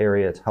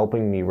area, it's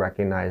helping me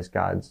recognize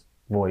God's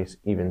voice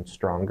even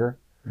stronger.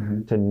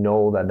 To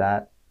know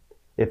that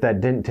if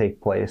that didn't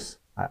take place,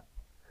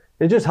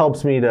 it just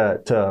helps me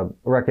to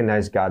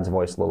recognize God's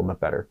voice a little bit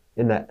better.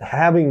 In that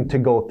having to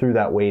go through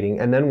that waiting,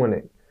 and then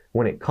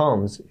when it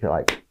comes, you're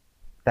like,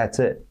 that's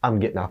it. I'm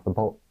getting off the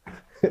boat.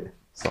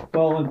 So.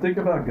 Well, and think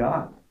about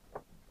God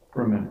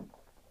for a minute.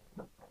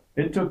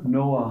 It took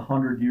Noah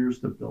 100 years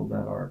to build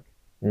that ark.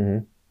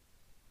 Mm-hmm.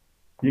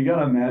 You got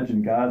to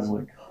imagine God's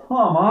like,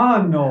 come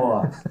on,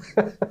 Noah.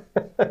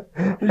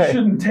 This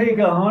shouldn't take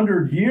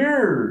 100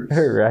 years.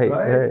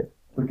 Right.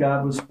 But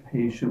God was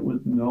patient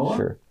with Noah.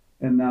 Sure.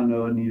 And now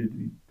Noah needed to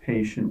be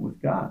patient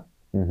with God.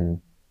 Mm-hmm.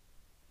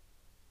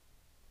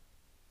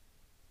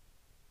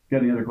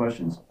 Got any other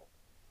questions?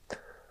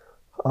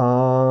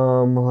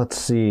 Let's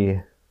see.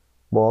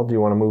 Well, do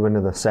you want to move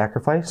into the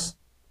sacrifice?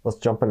 Let's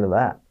jump into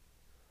that.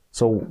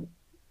 So,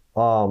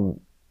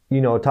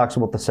 it talks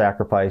about the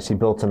sacrifice. He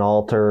built an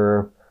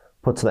altar,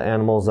 puts the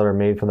animals that are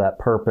made for that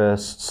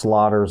purpose,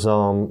 slaughters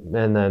them,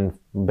 and then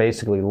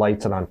basically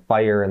lights it on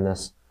fire, and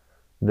this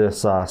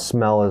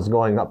smell is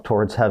going up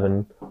towards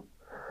heaven.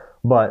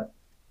 But,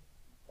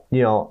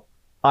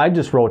 I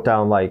just wrote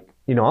down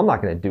I'm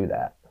not going to do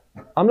that.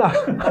 I'm not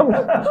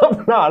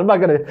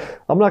going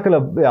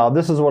to,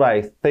 this is what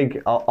I think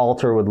an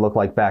altar would look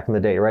like back in the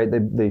day, right?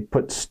 They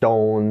put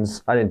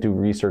stones, I didn't do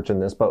research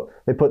in this, but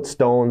they put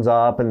stones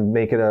up and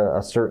make it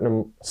a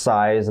certain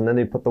size, and then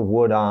they put the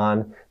wood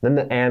on, then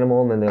the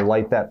animal, and then they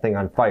light that thing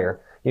on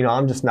fire.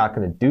 I'm just not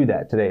going to do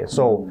that today.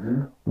 So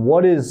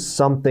what is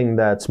something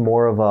that's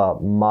more of a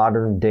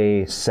modern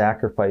day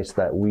sacrifice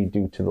that we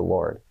do to the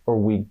Lord, or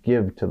we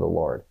give to the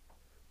Lord?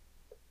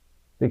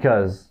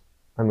 Because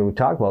we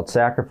talk about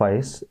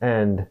sacrifice,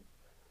 and,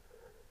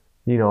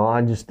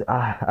 I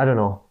don't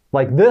know.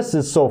 Like, this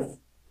is so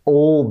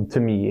old to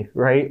me,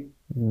 right?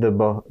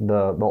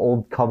 The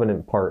old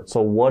covenant part.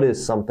 So what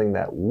is something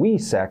that we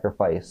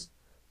sacrifice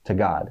to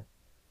God?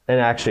 And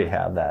actually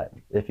have that,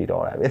 if you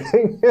don't have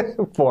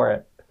anything for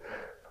it.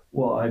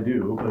 Well, I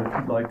do, but if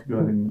you'd like to go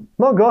ahead and...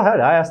 No, go ahead.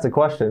 I asked the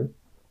question.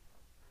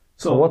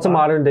 So what's a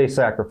modern day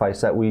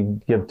sacrifice that we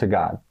give to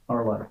God?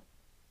 Our life.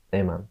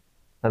 Amen.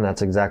 And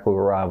that's exactly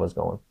where I was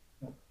going.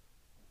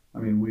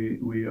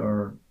 We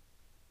are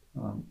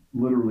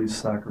literally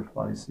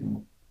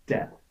sacrificing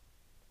death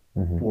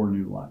for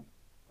new life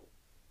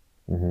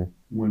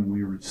when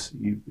we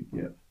receive the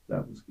gift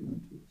that was given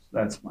to us.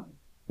 That's my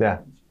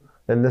answer.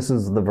 And this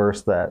is the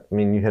verse that,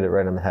 you hit it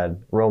right on the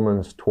head.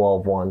 Romans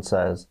 12:1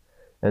 says,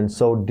 "And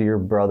so, dear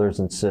brothers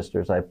and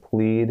sisters, I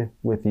plead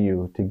with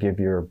you to give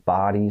your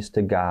bodies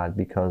to God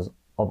because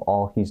of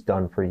all he's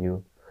done for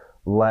you.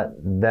 Let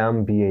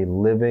them be a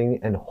living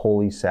and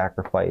holy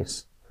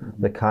sacrifice,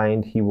 the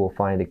kind he will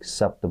find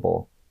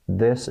acceptable.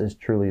 This is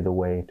truly the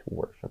way to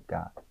worship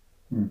God."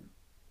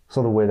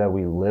 So the way that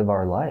we live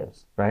our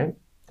lives, right?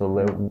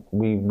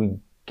 We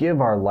give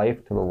our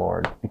life to the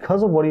Lord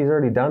because of what he's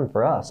already done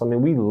for us.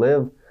 We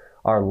live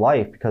our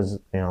life because,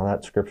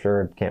 that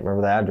scripture, I can't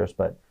remember the address,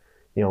 but,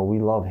 we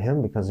love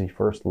him because he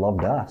first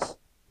loved us.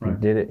 Right.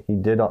 He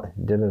did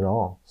it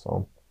all.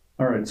 So.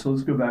 All right, so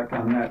let's go back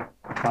on that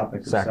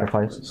topic of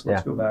sacrifice.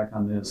 Let's go back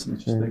on this and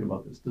let's just think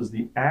about this. Does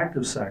the act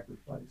of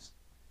sacrifice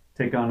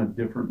take on a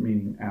different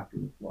meaning after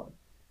the flood?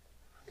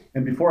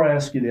 And before I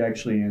ask you to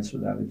actually answer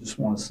that, I just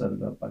want to set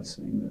it up by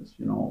saying this.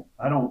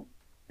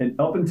 And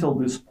up until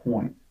this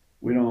point,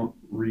 we don't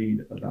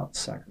read about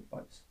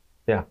sacrifice.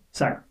 Yeah.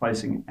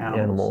 Sacrificing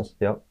animals.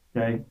 Yep.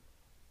 Okay?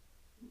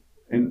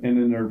 And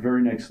in our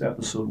very next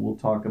episode, we'll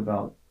talk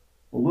about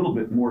a little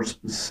bit more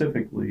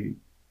specifically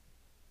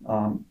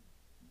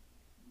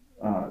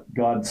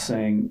God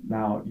saying,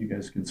 now you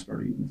guys can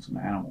start eating some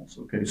animals.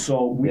 Okay?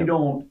 So we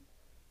don't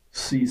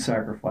see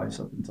sacrifice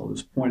up until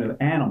this point of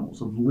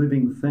animals, of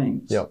living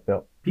things.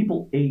 Yep.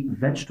 People ate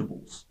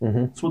vegetables.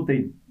 That's what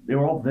they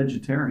were all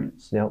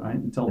vegetarians, right?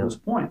 Until this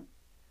point.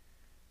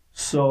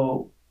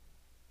 So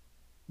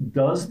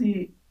does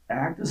the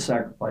act of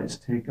sacrifice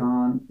take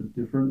on a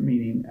different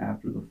meaning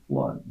after the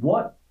flood?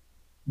 What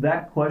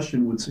that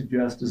question would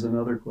suggest is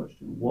another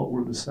question. What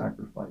were the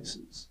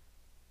sacrifices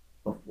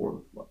before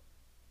the flood?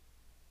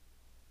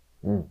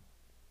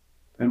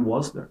 And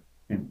was there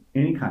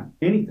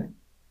anything?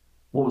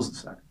 What was the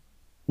sacrifice?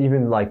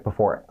 Even like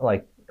before,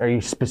 like, are you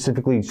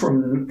specifically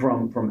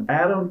from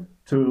Adam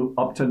to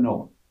up to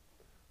Noah?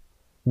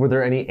 Were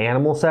there any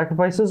animal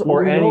sacrifices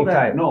or any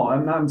type? No,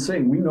 I'm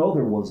saying we know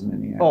there wasn't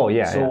any animal. Oh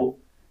yeah.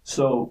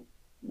 So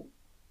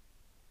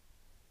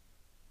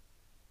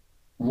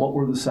what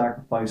were the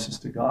sacrifices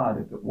to God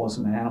if it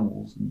wasn't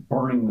animals and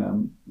burning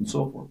them and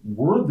so forth?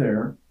 Were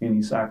there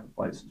any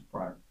sacrifices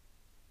prior?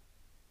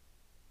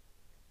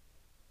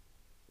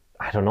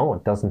 I don't know.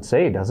 It doesn't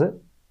say, does it?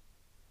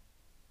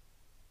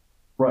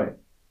 Right.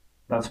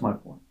 That's my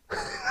point.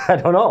 I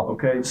don't know.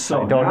 Okay,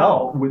 so I don't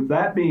know. With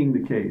that being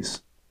the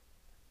case,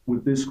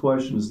 with this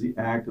question, is the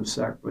act of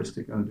sacrifice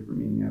take on a different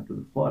meaning after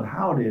the flood?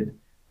 How did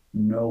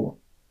Noah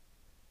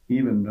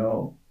even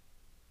know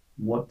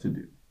what to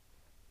do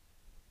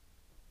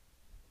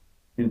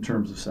in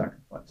terms of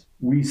sacrifice.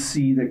 We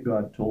see that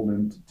God told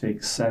him to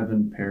take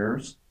 7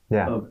 pairs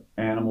of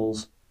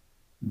animals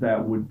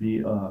that would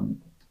be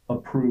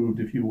approved,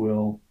 if you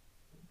will,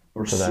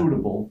 or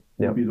suitable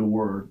would be the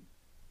word,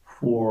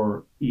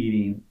 for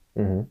eating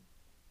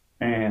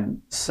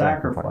and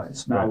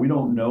sacrifice. Now, we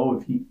don't know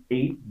if he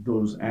ate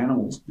those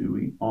animals, do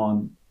we,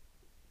 on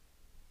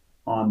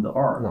the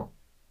ark. No.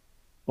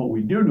 But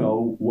we do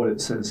know what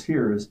it says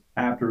here is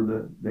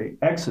after they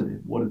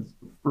exited, what is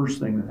the first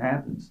thing that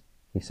happens?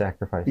 He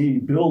sacrificed. He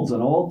builds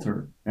an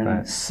altar and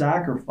he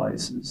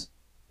sacrifices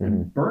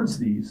and burns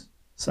these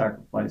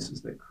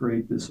sacrifices that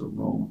create this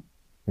aroma.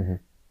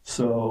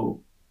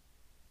 So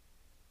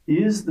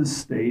is it a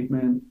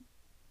statement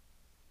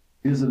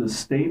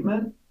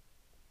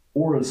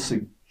or a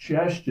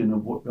suggestion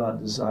of what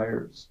God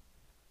desires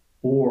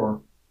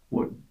or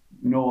what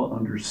Noah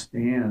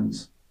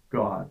understands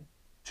God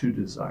to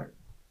desire?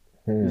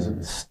 Is it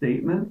a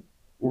statement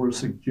or a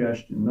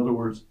suggestion? In other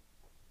words,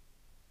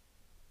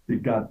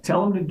 did God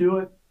tell him to do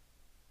it,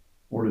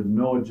 or did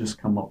Noah just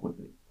come up with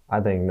it? I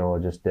think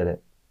Noah just did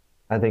it.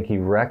 I think he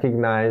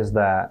recognized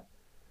that,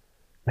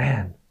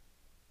 man,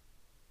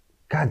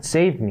 God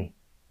saved me,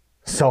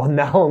 so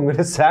now I'm going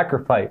to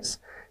sacrifice.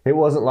 It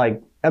wasn't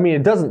like, I mean,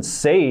 it doesn't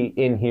say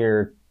in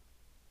here,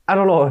 I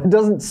don't know, it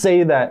doesn't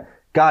say that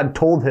God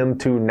told him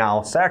to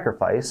now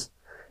sacrifice.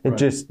 He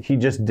just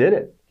did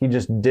it. He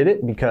just did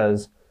it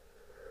because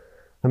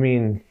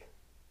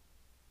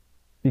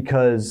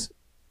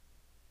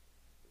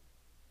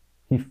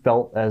he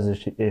felt as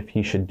if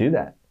he should do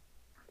that.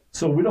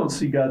 So we don't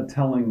see God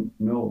telling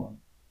Noah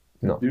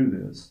to do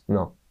this.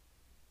 No.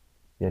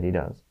 Yet he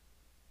does.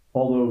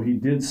 Although he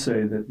did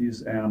say that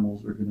these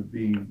animals are going to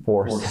be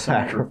for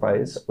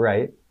sacrifice.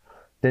 Right.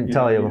 Didn't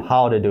tell you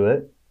how to do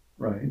it.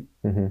 Right.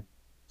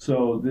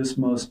 So this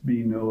must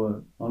be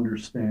Noah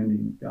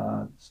understanding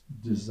God's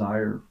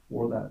desire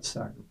for that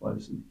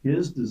sacrifice and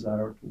his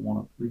desire to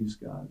want to please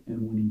God.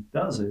 And when he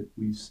does it,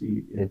 we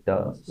see it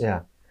does.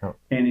 Yeah.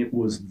 And it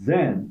was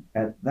then,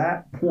 at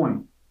that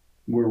point,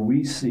 where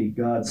we see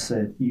God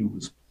said he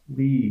was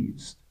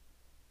pleased.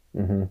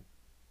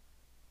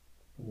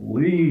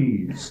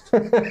 Pleased.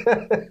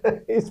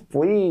 He's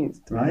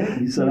pleased. Right?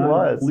 He said,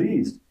 I'm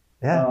pleased.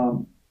 Yeah.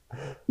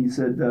 He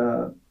said,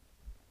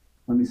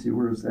 let me see,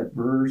 where is that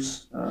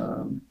verse?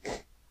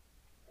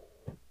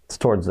 It's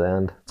towards the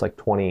end. It's like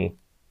 20,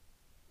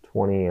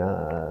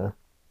 I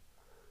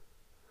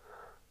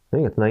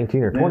think it's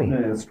 19 or 20.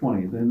 It's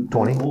 20. Then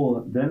 20.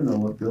 Then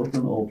Noah built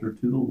an altar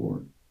to the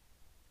Lord,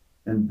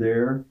 and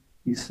there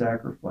he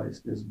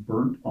sacrificed as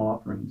burnt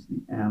offerings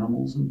the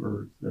animals and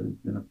birds that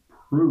had been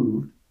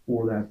approved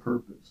for that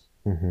purpose.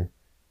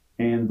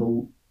 And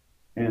the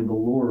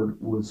Lord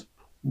was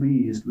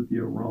pleased with the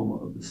aroma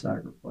of the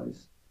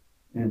sacrifice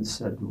and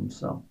said to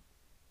himself,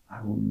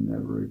 I will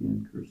never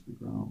again curse the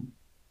ground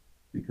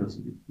because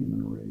of the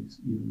human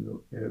race, even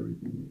though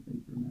everything they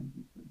think or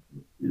imagine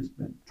is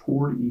bent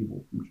toward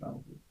evil from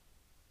childhood.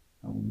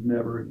 I will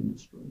never again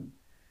destroy them.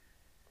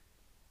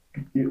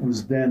 It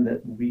was then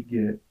that we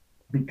get,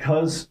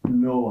 because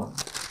Noah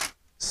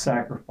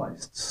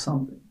sacrificed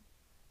something,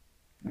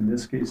 in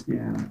this case the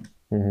animals,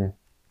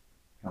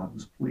 God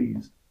was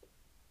pleased.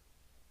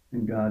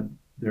 And God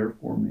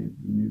therefore made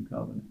the new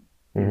covenant.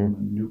 Gave him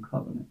a new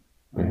covenant.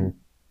 Right?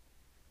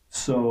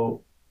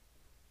 So,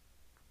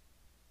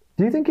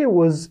 do you think it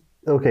was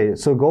okay?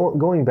 So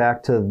going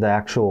back to the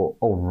actual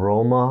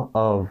aroma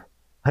of,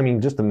 I mean,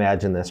 just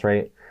imagine this,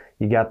 right?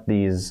 You got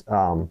these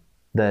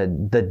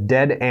the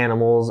dead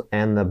animals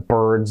and the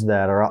birds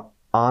that are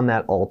on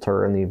that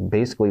altar, and he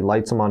basically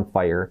lights them on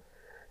fire,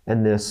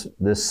 and this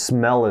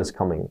smell is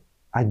coming.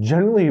 I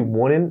generally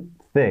wouldn't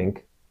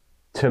think,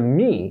 to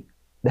me,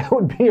 that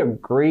would be a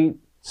great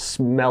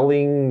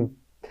smelling.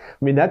 I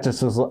mean, that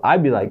just was,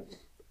 I'd be like,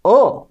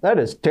 oh, that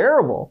is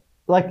terrible.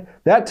 Like,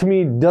 that to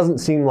me doesn't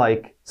seem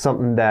like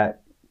something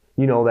that,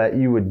 that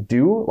you would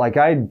do. Like,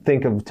 I'd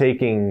think of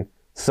taking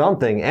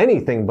something,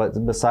 anything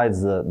but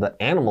besides the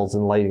animals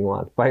and lighting them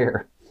on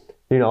fire,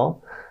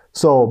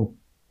 So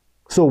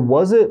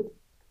was it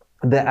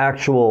the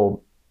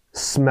actual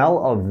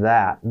smell of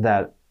that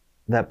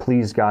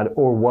pleased God,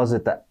 or was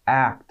it the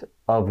act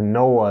of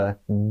Noah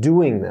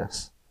doing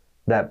this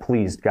that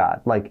pleased God?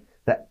 Like,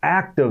 the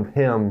act of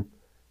him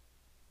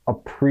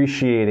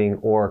appreciating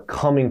or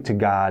coming to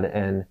God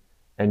and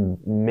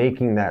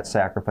making that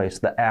sacrifice,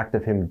 the act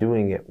of him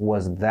doing it,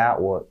 was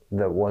that what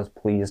that was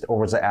pleased, or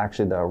was it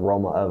actually the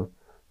aroma of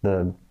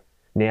the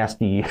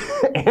nasty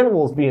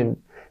animals being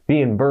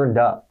burned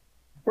up?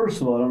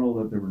 First of all, I don't know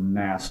that they were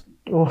nasty.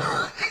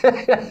 Yeah,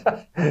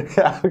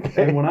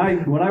 okay. And when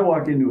I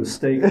walk into a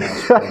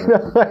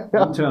steakhouse,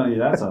 I'm telling you,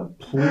 that's a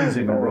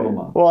pleasing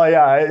aroma. Well,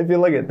 yeah, if you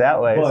look at it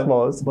that way, I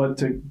suppose. But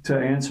to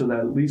answer that,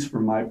 at least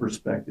from my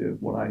perspective,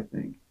 what I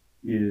think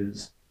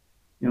is,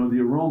 the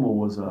aroma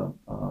was an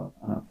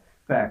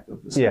effect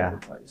of the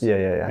sacrifice.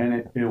 Yeah. And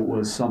it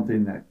was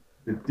something that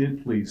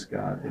did please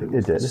God. It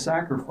was did. The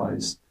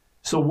sacrifice.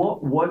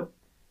 So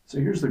so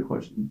here's the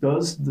question.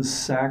 Does the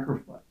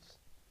sacrifice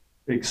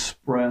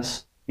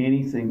express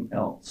anything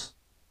else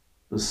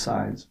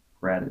besides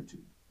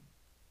gratitude.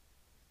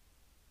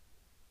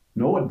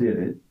 Noah did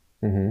it.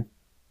 Mm-hmm.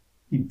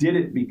 He did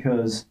it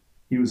because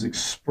he was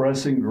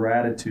expressing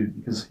gratitude,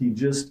 because he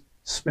just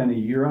spent a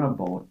year on a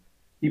boat.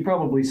 He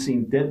probably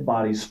seen dead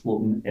bodies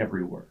floating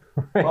everywhere.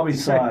 Probably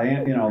saw,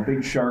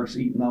 big sharks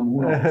eating them.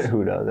 Who knows?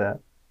 Who does that?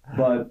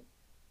 But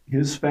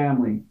his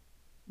family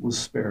was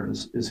spared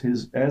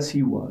as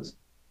he was.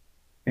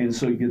 And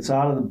so he gets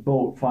out of the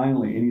boat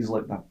finally, and he's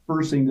like, the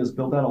first thing he does,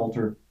 build that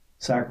altar,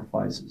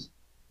 sacrifices.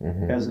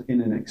 Mm-hmm.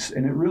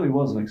 And it really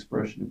was an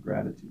expression of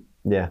gratitude.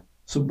 Yeah.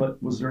 So,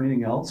 but was there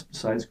anything else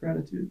besides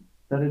gratitude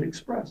that it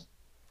expressed?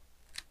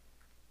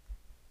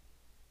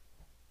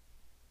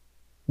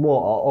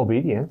 Well,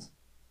 obedience.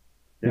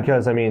 Yeah.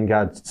 Because,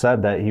 God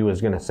said that he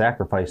was going to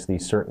sacrifice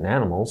these certain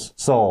animals.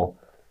 So,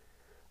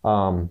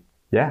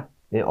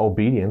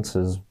 obedience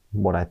is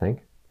what I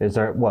think. Was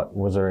there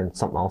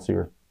something else you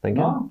were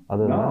thinking? No,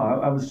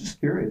 I was just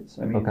curious.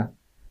 Okay.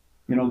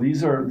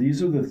 These are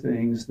the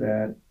things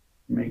that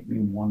make me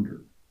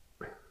wonder,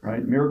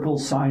 right?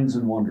 Miracles, signs,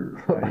 and wonders,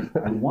 right?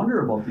 I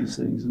wonder about these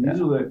things. And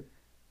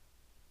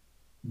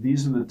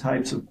these are the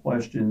types of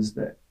questions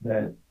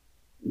that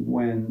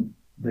when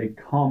they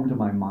come to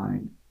my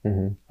mind,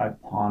 mm-hmm. I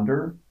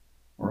ponder,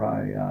 or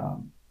I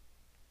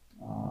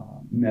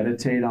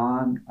meditate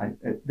on.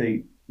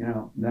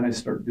 Then I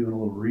start doing a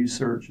little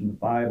research in the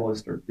Bible. I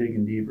start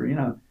digging deeper.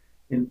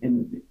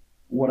 And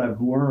what I've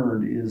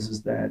learned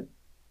is that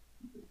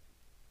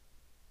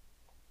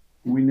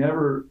we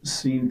never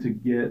seem to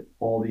get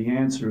all the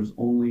answers.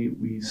 Only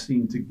we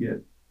seem to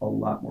get a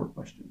lot more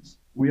questions.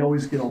 We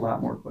always get a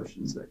lot more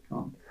questions that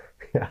come.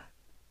 Yeah.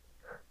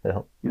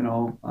 Yeah. In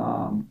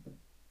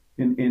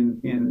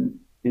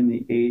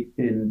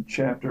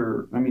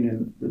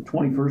the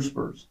 21st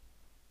verse,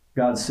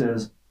 God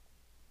says,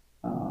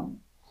 and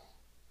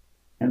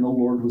the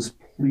Lord was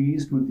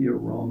pleased with the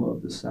aroma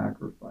of the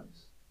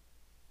sacrifice.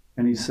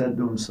 And he said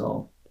to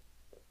himself,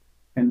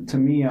 and to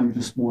me, I'm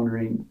just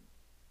wondering,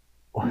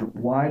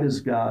 why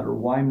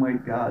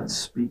might God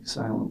speak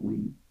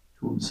silently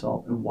to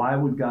himself? And why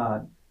would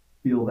God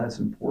feel that's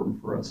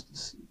important for us to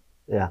see?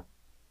 Yeah.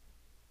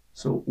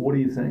 So what do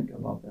you think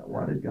about that?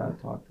 Why did God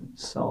talk to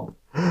himself?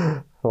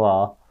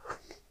 Well,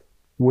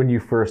 when you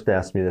first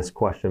asked me this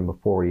question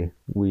before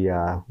we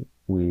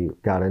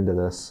got into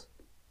this,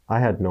 I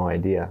had no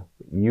idea.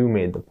 You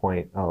made the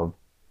point of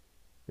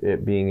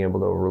it being able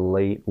to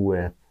relate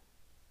with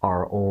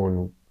our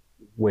own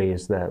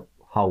ways that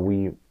how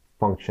we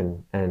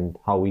function and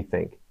how we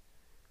think.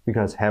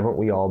 Because haven't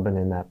we all been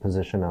in that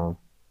position of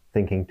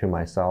thinking to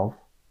myself?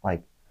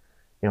 Like,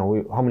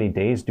 how many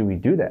days do we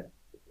do that?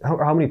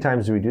 How many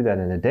times do we do that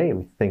in a day?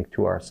 We think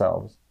to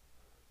ourselves,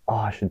 oh,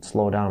 I should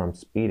slow down, I'm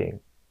speeding.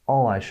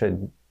 Oh,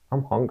 I'm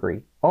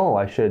hungry. Oh,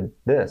 I should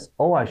this.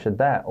 Oh, I should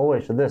that. Oh, I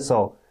should this.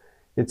 So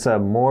it's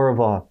more of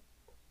a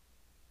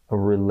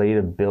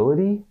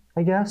relatability,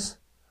 I guess,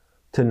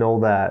 to know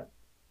that,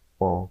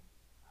 well,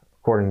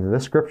 according to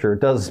this scripture,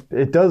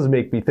 it does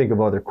make me think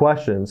of other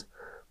questions,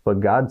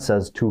 but God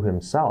says to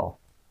himself.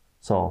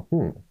 So,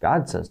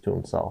 God says to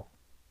himself,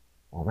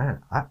 oh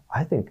man,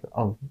 I think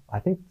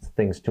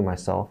things to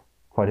myself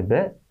quite a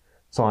bit.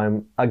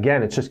 So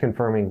it's just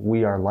confirming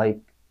we are like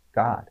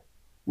God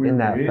in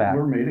that fact.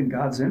 We're made in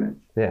God's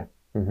image. Yeah.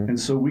 Mm-hmm. And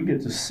so we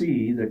get to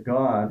see that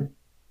God,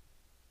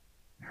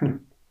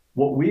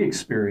 what we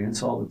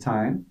experience all the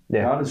time,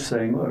 God is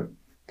saying, look,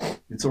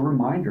 it's a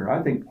reminder.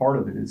 I think part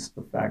of it is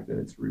the fact that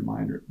it's a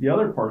reminder. The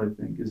other part, I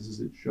think, is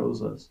it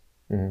shows us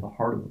the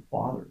heart of the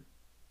Father.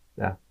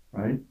 Yeah.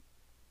 Right?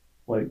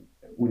 Like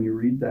when you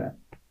read that.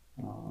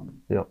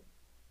 Yep.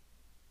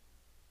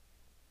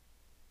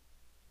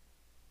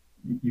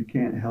 You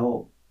can't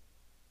help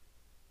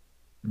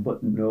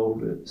but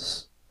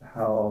notice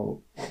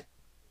how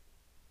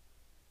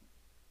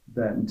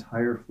that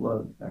entire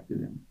flood affected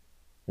him.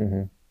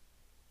 Mm-hmm.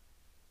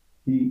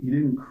 He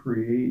didn't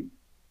create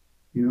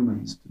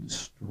humans to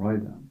destroy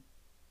them.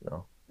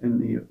 No.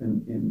 And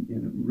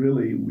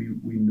really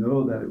we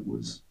know that it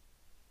was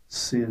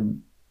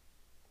sin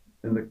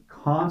and the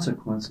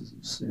consequences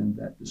of sin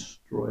that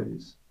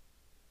destroys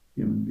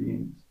human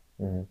beings.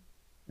 Mm-hmm.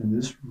 And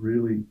this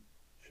really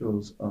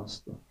shows us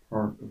the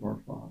heart of our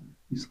Father.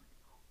 He's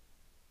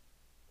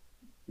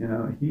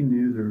like, he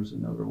knew there was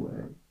another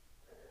way.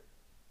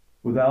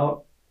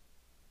 Without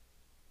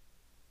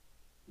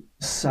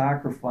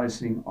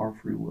sacrificing our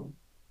free will,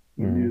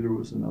 he knew there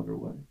was another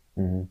way.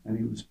 Mm-hmm. And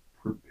he was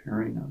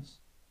preparing us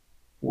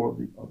for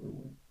the other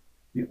way,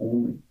 the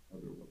only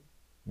other way.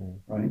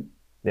 Right?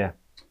 Yeah.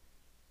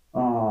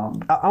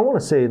 I want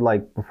to say,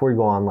 like, before you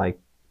go on, like,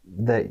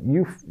 that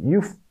you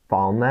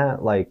found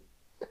that, like,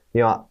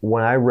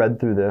 when I read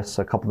through this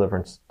a couple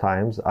different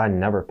times, I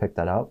never picked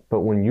that up.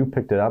 But when you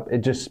picked it up, it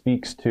just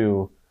speaks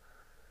to,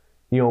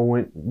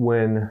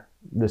 when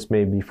this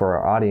may be for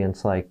our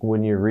audience, like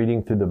when you're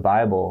reading through the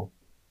Bible,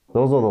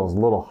 those are those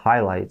little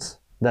highlights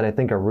that I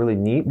think are really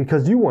neat,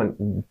 because you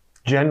wouldn't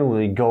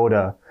generally go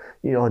to,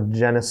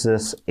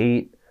 Genesis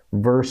 8,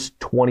 verse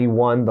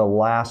 21, the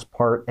last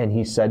part, and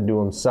he said to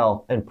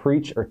himself, and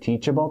preach or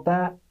teach about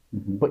that.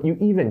 but you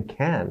even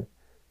can,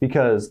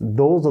 because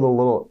those are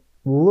the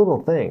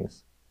little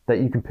things that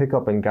you can pick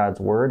up in God's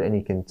word, and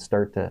he can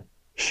start to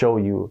show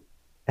you.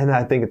 And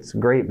I think it's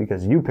great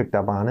because you picked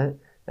up on it,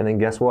 and then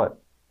guess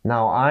what?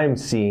 Now I'm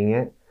seeing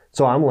it,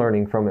 so I'm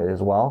learning from it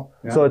as well.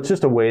 Yeah. So it's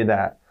just a way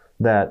that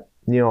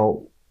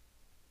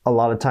a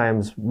lot of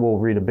times we'll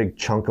read a big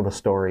chunk of a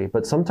story,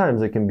 but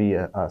sometimes it can be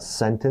a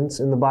sentence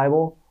in the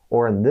Bible,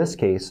 or in this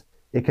case,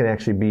 it can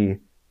actually be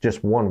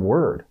just one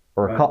word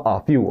or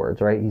a few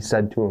words, right? He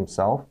said to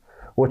himself,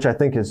 which I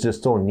think is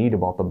just so neat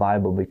about the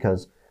Bible,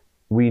 because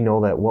we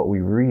know that what we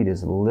read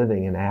is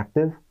living and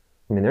active.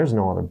 I mean, there's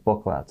no other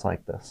book that's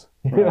like this.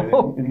 Right.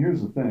 And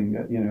here's the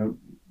thing,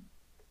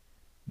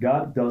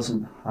 God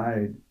doesn't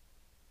hide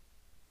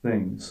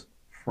things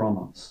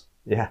from us.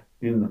 Yeah.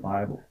 In the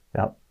Bible.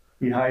 Yep.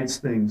 He hides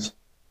things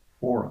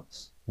for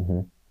us.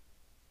 Mm-hmm.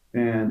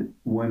 And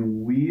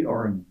when we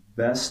are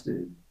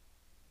invested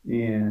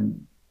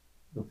in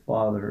the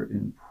Father,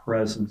 in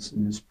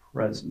his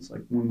presence,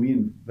 like when we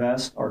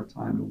invest our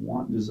time to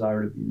want and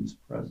desire to be in his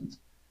presence,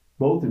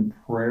 both in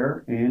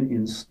prayer and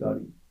in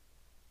study,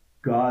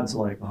 God's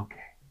like, okay,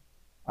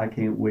 I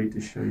can't wait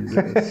to show you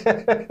this.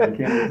 I can't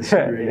wait to see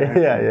your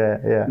reaction.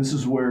 Yeah. This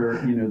is where,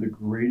 the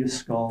greatest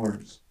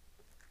scholars,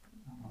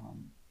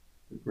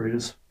 the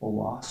greatest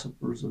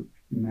philosophers of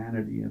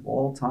humanity of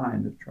all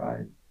time have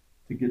tried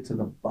to get to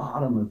the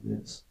bottom of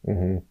this.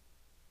 Mm-hmm.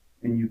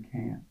 And you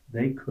can't.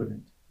 They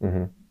couldn't.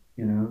 Mm-hmm.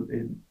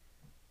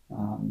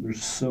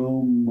 There's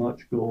so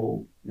much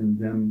gold in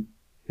them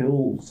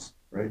hills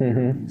right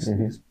here, these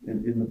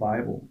in the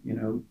Bible,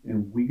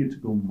 and we get to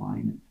go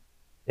mine it.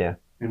 Yeah.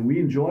 And we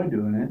enjoy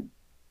doing it.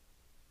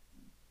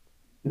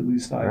 At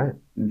least I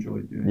enjoy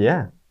doing it.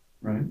 Yeah.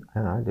 Right?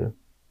 Yeah, I do.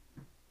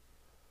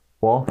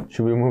 Well,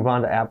 should we move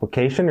on to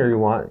application, or you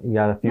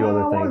got a few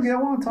other things? I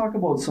want to talk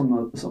about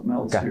something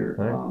else here.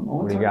 Right. I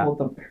want to talk about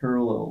the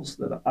parallels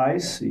that I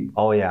see.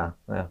 Oh, yeah.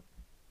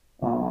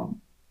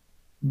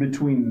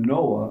 Between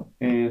Noah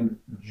and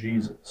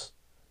Jesus.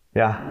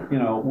 Yeah.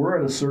 We're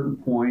at a certain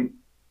point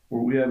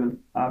where we're at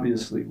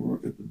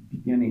the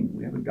beginning.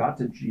 We haven't got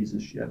to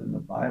Jesus yet in the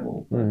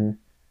Bible. But,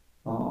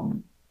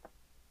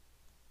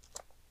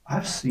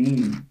 I've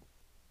seen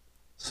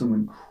some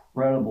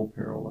incredible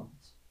parallels.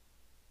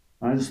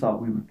 I just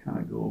thought we would kind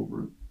of go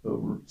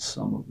over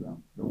some of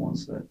them, the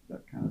ones that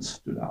kind of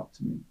stood out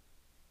to me.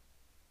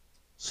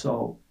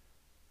 So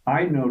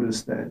I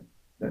noticed that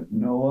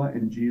Noah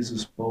and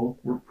Jesus both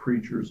were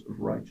preachers of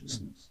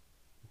righteousness.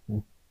 Mm-hmm.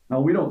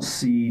 Now, we don't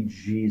see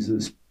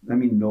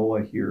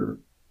Noah here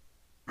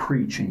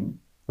preaching.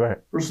 Right.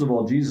 First of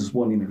all, Jesus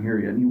wasn't even here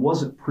yet, and he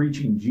wasn't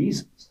preaching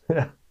Jesus.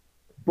 Yeah.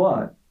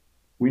 But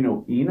we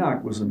know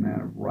Enoch was a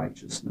man of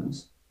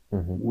righteousness.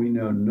 Mm-hmm. We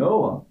know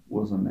Noah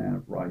was a man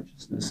of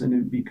righteousness.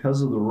 And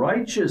because of the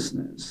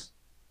righteousness,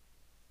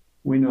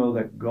 we know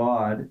that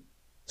God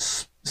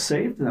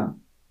saved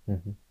them.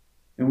 Mm-hmm.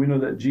 And we know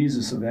that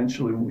Jesus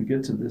eventually, when we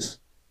get to this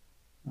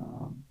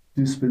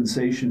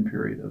dispensation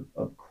period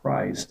of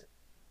Christ,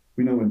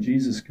 we know when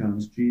Jesus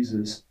comes,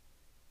 Jesus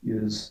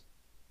is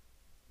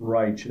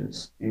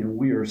righteous. And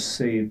we are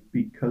saved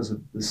because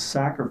of the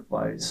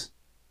sacrifice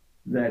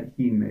that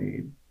he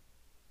made.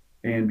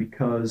 And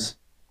because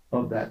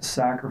of that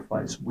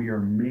sacrifice, we are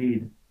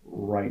made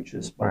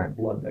righteous by the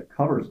blood that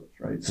covers us,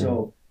 right? Mm-hmm.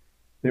 So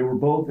they were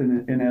both,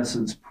 in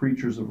essence,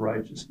 preachers of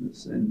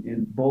righteousness. And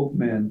in both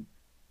men,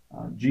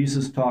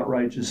 Jesus taught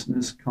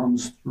righteousness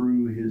comes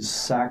through his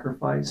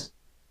sacrifice,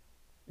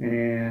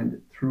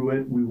 and through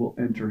it we will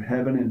enter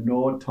heaven. And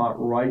Noah taught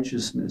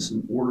righteousness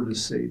in order to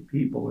save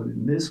people. And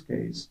in this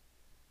case,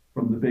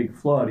 from the big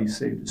flood, he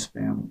saved his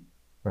family.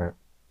 Right.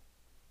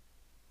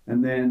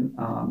 And then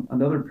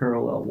another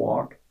parallel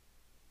walk.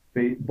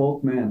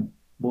 Both men,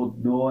 both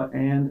Noah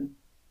and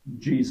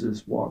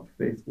Jesus, walked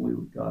faithfully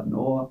with God.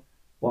 Noah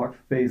walked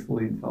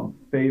faithfully and found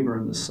favor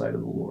in the sight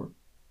of the Lord.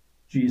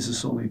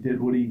 Jesus only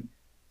did what he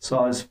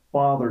saw his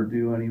Father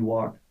do, and he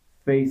walked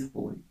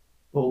faithfully.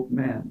 Both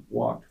men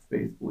walked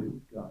faithfully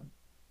with God.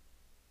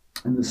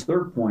 And this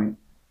third point,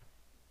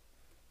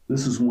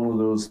 this is one of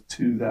those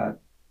two that,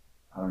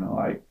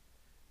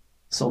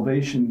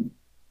 salvation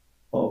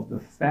of the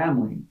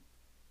family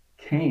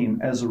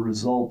came as a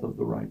result of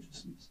the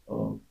righteousness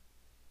of,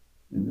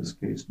 in this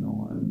case,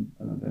 Noah and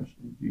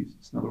eventually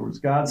Jesus. In other words,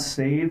 God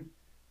saved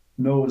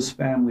Noah's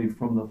family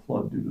from the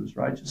flood due to his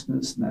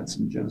righteousness, and that's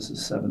in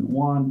Genesis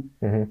 7:1.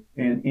 Mm-hmm.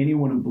 And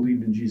anyone who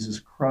believed in Jesus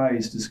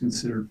Christ is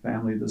considered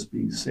family, thus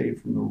being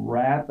saved from the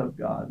wrath of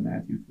God,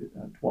 Matthew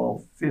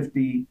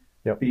 12:50,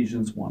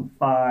 Ephesians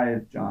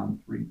 1:5, John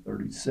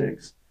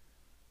 3:36.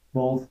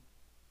 Both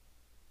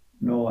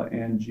Noah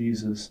and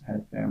Jesus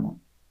had family.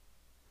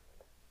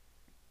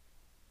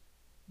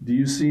 Do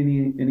you see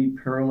any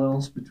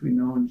parallels between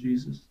Noah and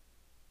Jesus?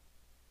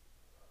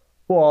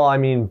 Well, I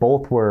mean,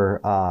 both were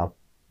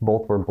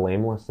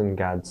blameless in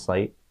God's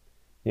sight.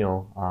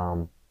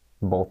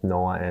 Both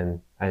Noah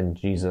and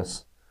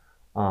Jesus.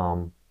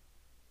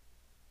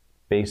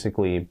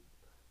 Basically,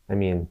 I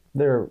mean,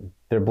 they're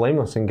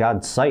blameless in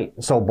God's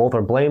sight. So both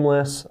are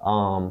blameless.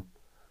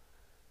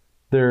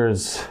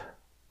 There's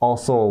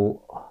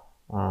also,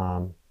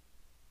 I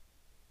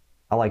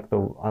like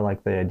the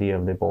idea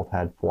of they both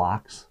had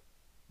flocks.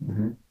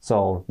 Mm-hmm.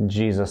 So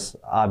Jesus,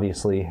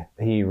 obviously,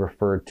 he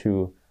referred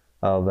to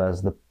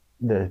as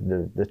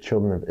the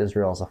children of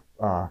Israel as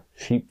a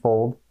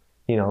sheepfold,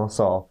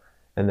 So,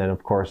 and then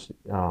of course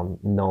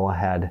Noah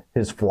had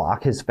his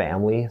flock, his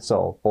family.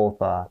 So both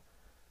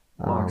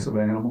Flocks of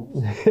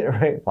animals.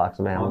 right, flocks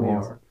of On the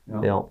animals. ark.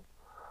 Yeah.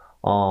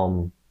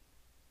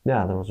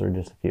 Yeah, those are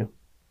just a few.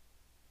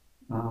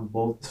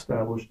 Both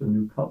established a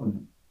new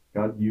covenant.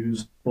 God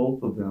used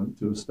both of them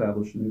to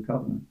establish a new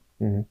covenant.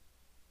 Mm-hmm.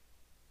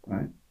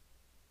 Right?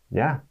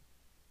 Yeah.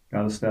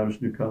 God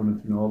established a new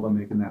covenant through Noah by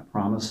making that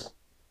promise.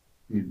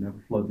 He'd never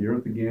flood the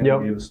earth again.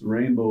 Yep. He gave us the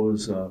rainbow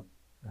as a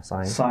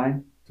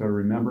sign to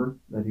remember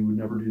that he would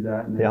never do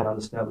that. And then Yep. God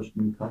established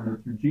a new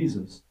covenant through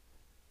Jesus.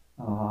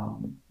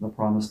 The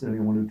promise that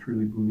anyone who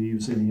truly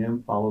believes in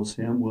him, follows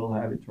him, will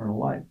have eternal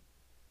life.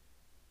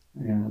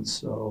 And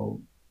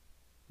so,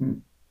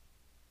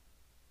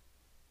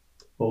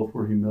 both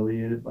were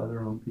humiliated by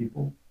their own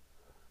people.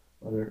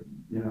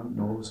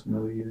 Noah was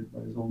humiliated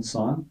by his own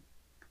son,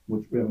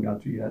 which we haven't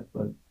got to yet,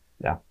 but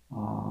yeah.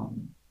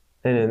 And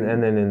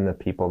then in the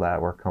people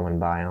that were coming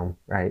by him,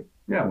 right?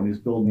 Yeah, when he's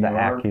building the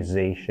ark.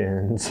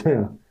 accusations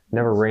and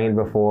never rained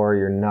before,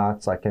 you're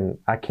nuts. I can't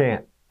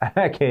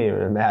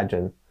even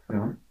imagine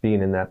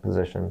being in that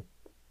position.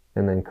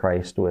 And then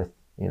Christ with,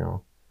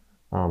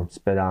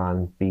 spit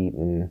on,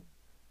 beaten,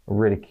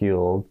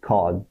 ridiculed,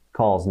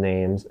 calls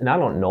names. And I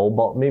don't know,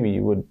 but maybe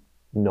you would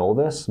know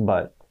this,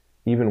 but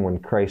even when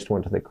Christ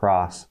went to the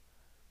cross,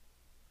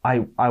 I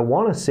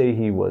want to say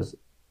he was,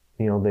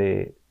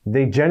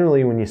 they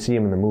generally, when you see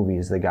him in the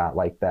movies, they got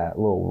like that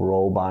little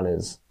robe on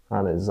his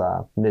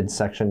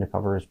midsection to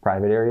cover his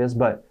private areas.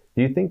 But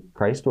do you think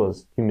Christ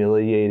was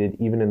humiliated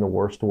even in the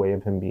worst way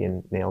of him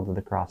being nailed to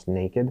the cross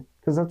naked?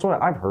 Because that's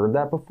what I've heard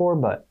that before.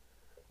 But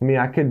I mean,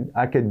 I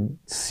could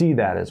see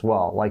that as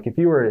well. Like if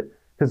you were,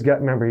 because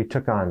remember he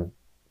took on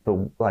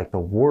the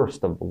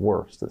worst of the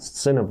worst, the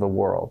sin of the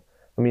world.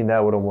 I mean,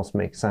 that would almost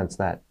make sense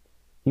that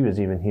he was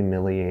even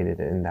humiliated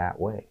in that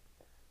way.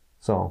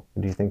 So,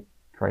 do you think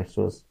Christ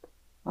was?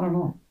 I don't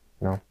know.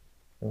 No?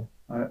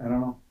 I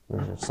don't know.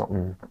 There's just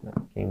something that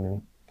came to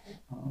me.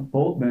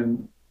 Both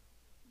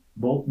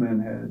men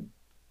had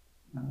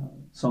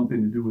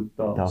something to do with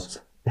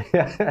doves.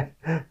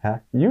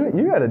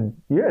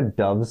 You had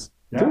doves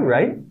too,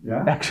 right?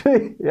 Yeah.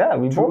 Actually, yeah,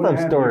 we both have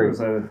stories.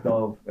 I had a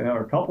dove,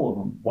 or a couple of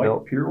them,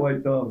 pure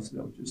white doves.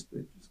 They just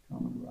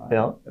come and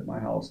ride at my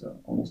house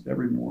almost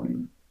every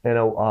morning. And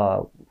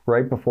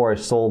right before I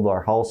sold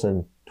our house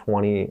in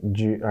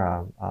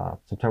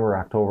September,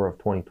 October of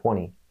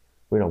 2020,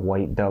 we had a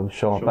white dove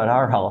show up at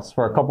our house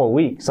for a couple of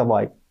weeks. I'm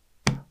like,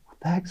 what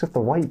the heck's with the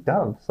white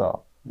dove?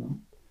 So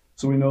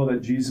we know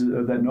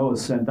that Noah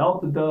sent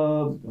out the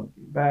doves, the dove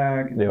came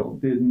back, and Noah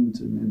didn't,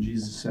 and then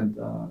Jesus sent.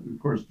 Of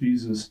course,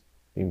 Jesus,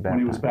 when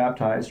he was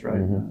baptized, right,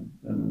 and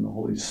then the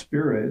Holy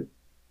Spirit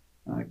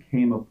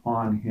came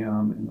upon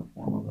him in the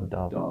form of a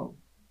dove,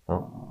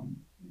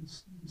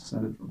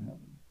 descended from heaven.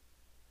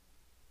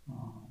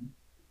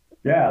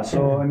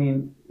 So I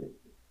mean,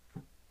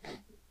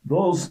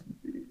 those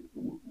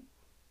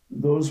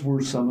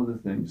were some of the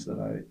things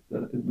that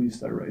at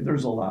least I read.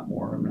 There's a lot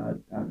more.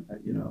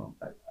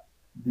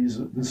 This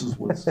is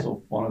what's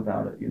so fun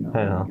about it, when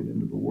you get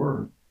into the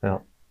Word. Yeah.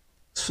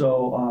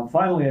 So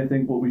finally, I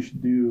think what we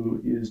should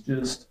do is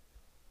just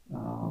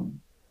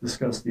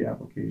discuss the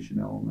application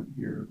element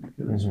here,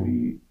 because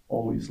we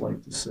always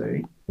like to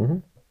say,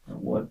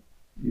 what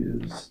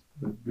is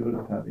the good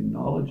of having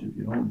knowledge if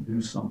you don't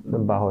do something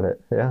about it?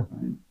 Yeah.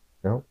 Right?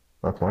 No,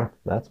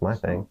 that's my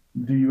thing.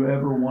 Do you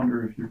ever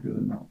wonder if you're good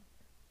enough?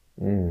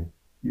 Mm.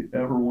 You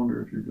ever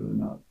wonder if you're good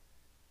enough?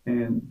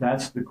 And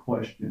that's the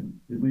question.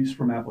 At least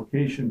from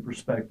application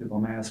perspective,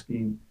 I'm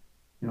asking,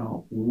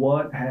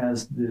 what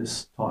has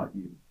this taught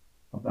you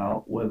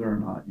about whether or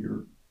not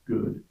you're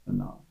good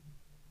enough?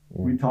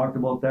 We talked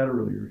about that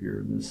earlier here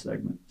in this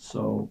segment.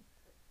 So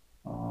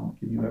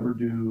can you ever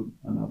do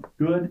enough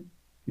good?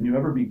 Can you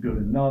ever be good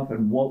enough?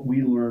 And what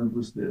we learned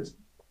was this.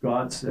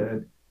 God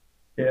said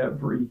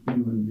every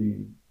human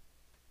being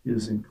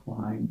is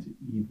inclined to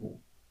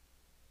evil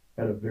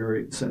at a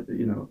very,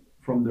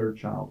 from their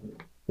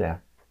childhood. Yeah.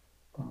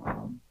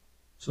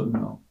 So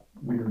no,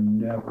 we are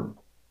never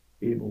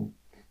able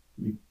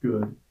to be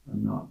good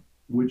enough,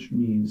 which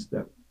means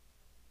that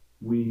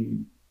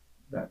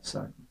that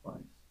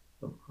sacrifice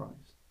of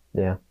Christ.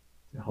 Yeah.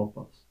 To help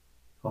us,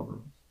 cover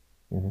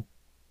us.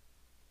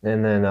 Mm-hmm.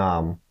 And then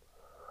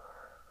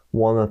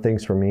one of the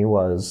things for me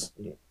was,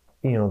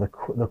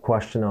 the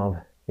question of,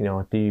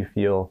 do you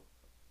feel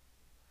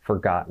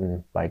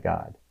forgotten by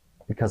God?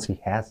 Because he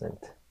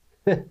hasn't.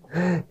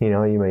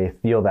 You may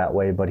feel that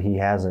way, but he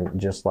hasn't.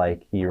 Just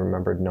like he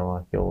remembered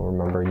Noah, he'll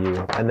remember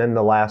you. And then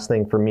the last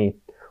thing for me,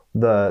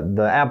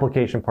 the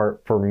application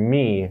part for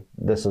me,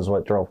 this is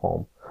what drove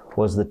home,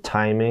 was the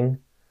timing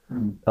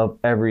of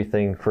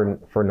everything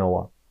for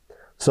Noah.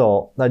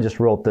 So I just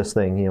wrote this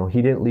thing,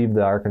 he didn't leave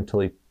the ark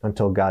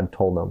until God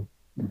told him.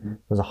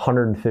 It was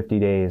 150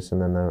 days,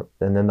 and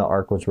then the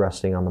ark was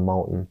resting on the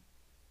mountain.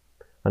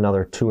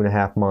 Another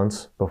 2.5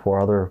 months before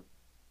other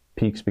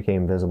peaks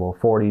became visible.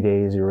 40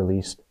 days he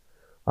released.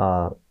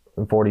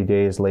 40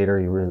 days later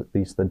he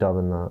released the dove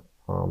and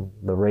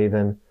the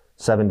raven.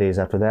 7 days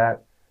after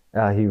that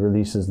he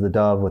releases the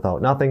dove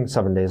without nothing.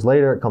 7 days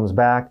later it comes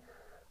back.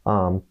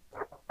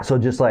 So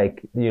just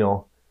like,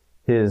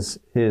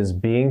 his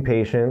being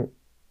patient,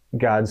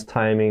 God's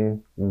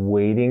timing,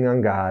 waiting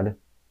on God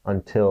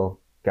until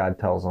God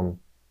tells him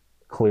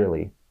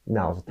clearly,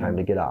 now's the time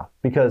to get off.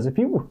 Because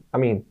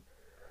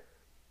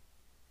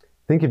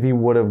think if he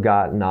would have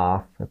gotten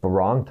off at the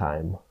wrong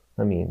time,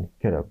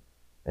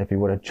 if he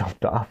would have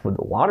jumped off when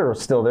the water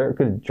was still there, it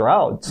could have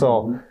drowned.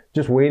 So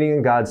just waiting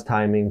on God's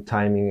timing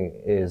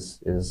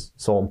is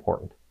so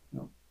important.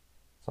 Yeah.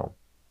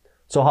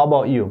 So how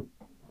about you?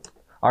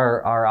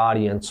 Our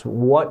audience,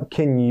 what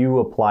can you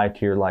apply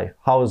to your life?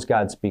 How is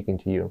God speaking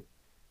to you?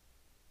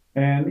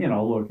 And,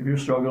 look, if you're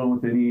struggling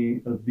with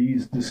any of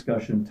these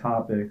discussion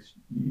topics,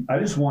 I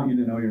just want you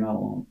to know you're not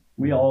alone.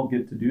 We all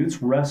get to do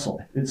it's wrestle.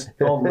 It's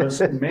called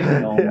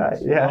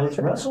WrestleMania. Let's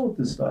wrestle with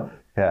this stuff.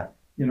 Yeah.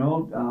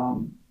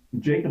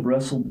 Jacob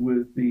wrestled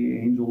with the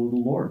angel of the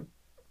Lord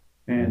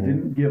and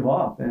didn't give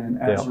up.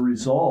 And as a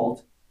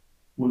result,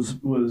 was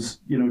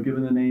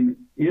given the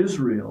name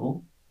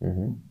Israel,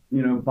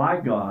 by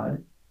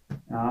God.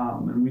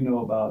 And we know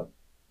about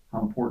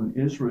how important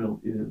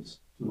Israel is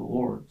to the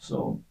Lord.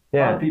 So a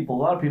lot of people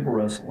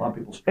wrestle. A lot of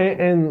people struggle.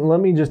 And let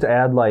me just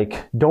add,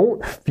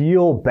 don't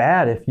feel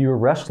bad if you're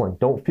wrestling.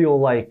 Don't feel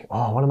like,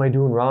 oh, what am I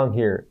doing wrong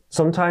here?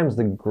 Sometimes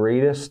the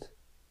greatest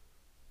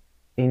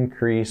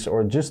increase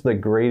or just the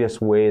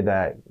greatest way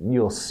that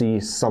you'll see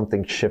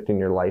something shift in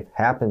your life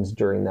happens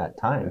during that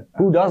time.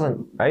 Who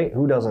doesn't, right?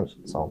 Who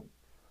doesn't? So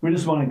we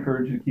just want to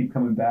encourage you to keep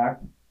coming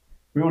back.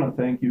 We want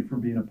to thank you for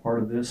being a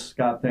part of this.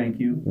 Scott, thank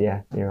you.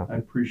 Yeah. I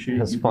appreciate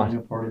you being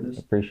a part of this.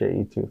 Appreciate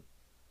you too.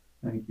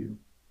 Thank you.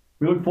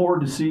 We look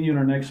forward to seeing you in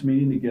our next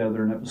meeting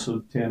together in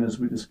episode 10 as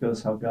we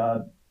discuss how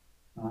God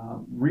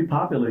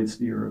repopulates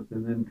the earth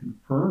and then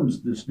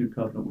confirms this new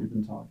covenant we've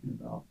been talking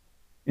about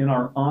in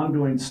our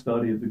ongoing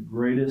study of the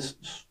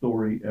greatest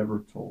story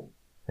ever told.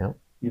 Yeah.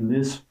 In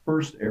this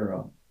first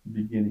era,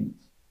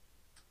 beginnings.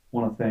 I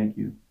want to thank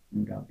you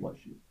and God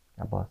bless you.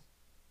 God bless.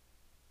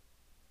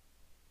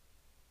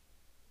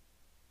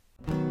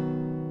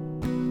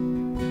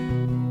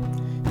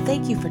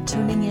 Thank you for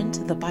tuning in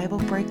to the Bible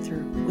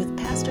Breakthrough with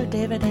Pastor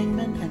David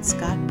Engman and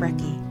Scott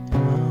Brecky.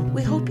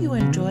 We hope you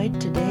enjoyed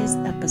today's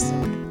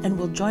episode and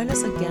will join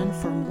us again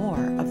for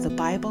more of the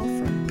Bible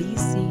from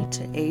BC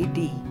to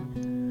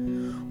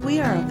AD. We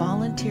are a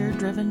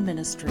volunteer-driven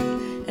ministry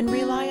and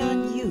rely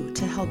on you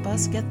to help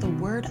us get the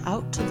word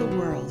out to the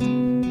world.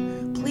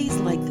 Please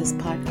like this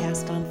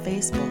podcast on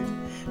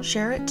Facebook,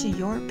 share it to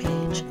your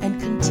page, and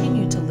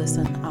continue to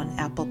listen on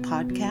Apple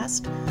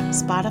Podcast,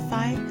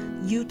 Spotify,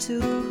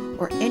 YouTube,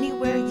 or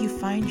anywhere you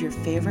find your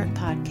favorite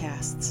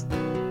podcasts.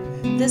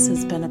 This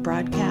has been a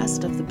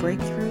broadcast of the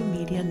Breakthrough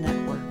Media Network.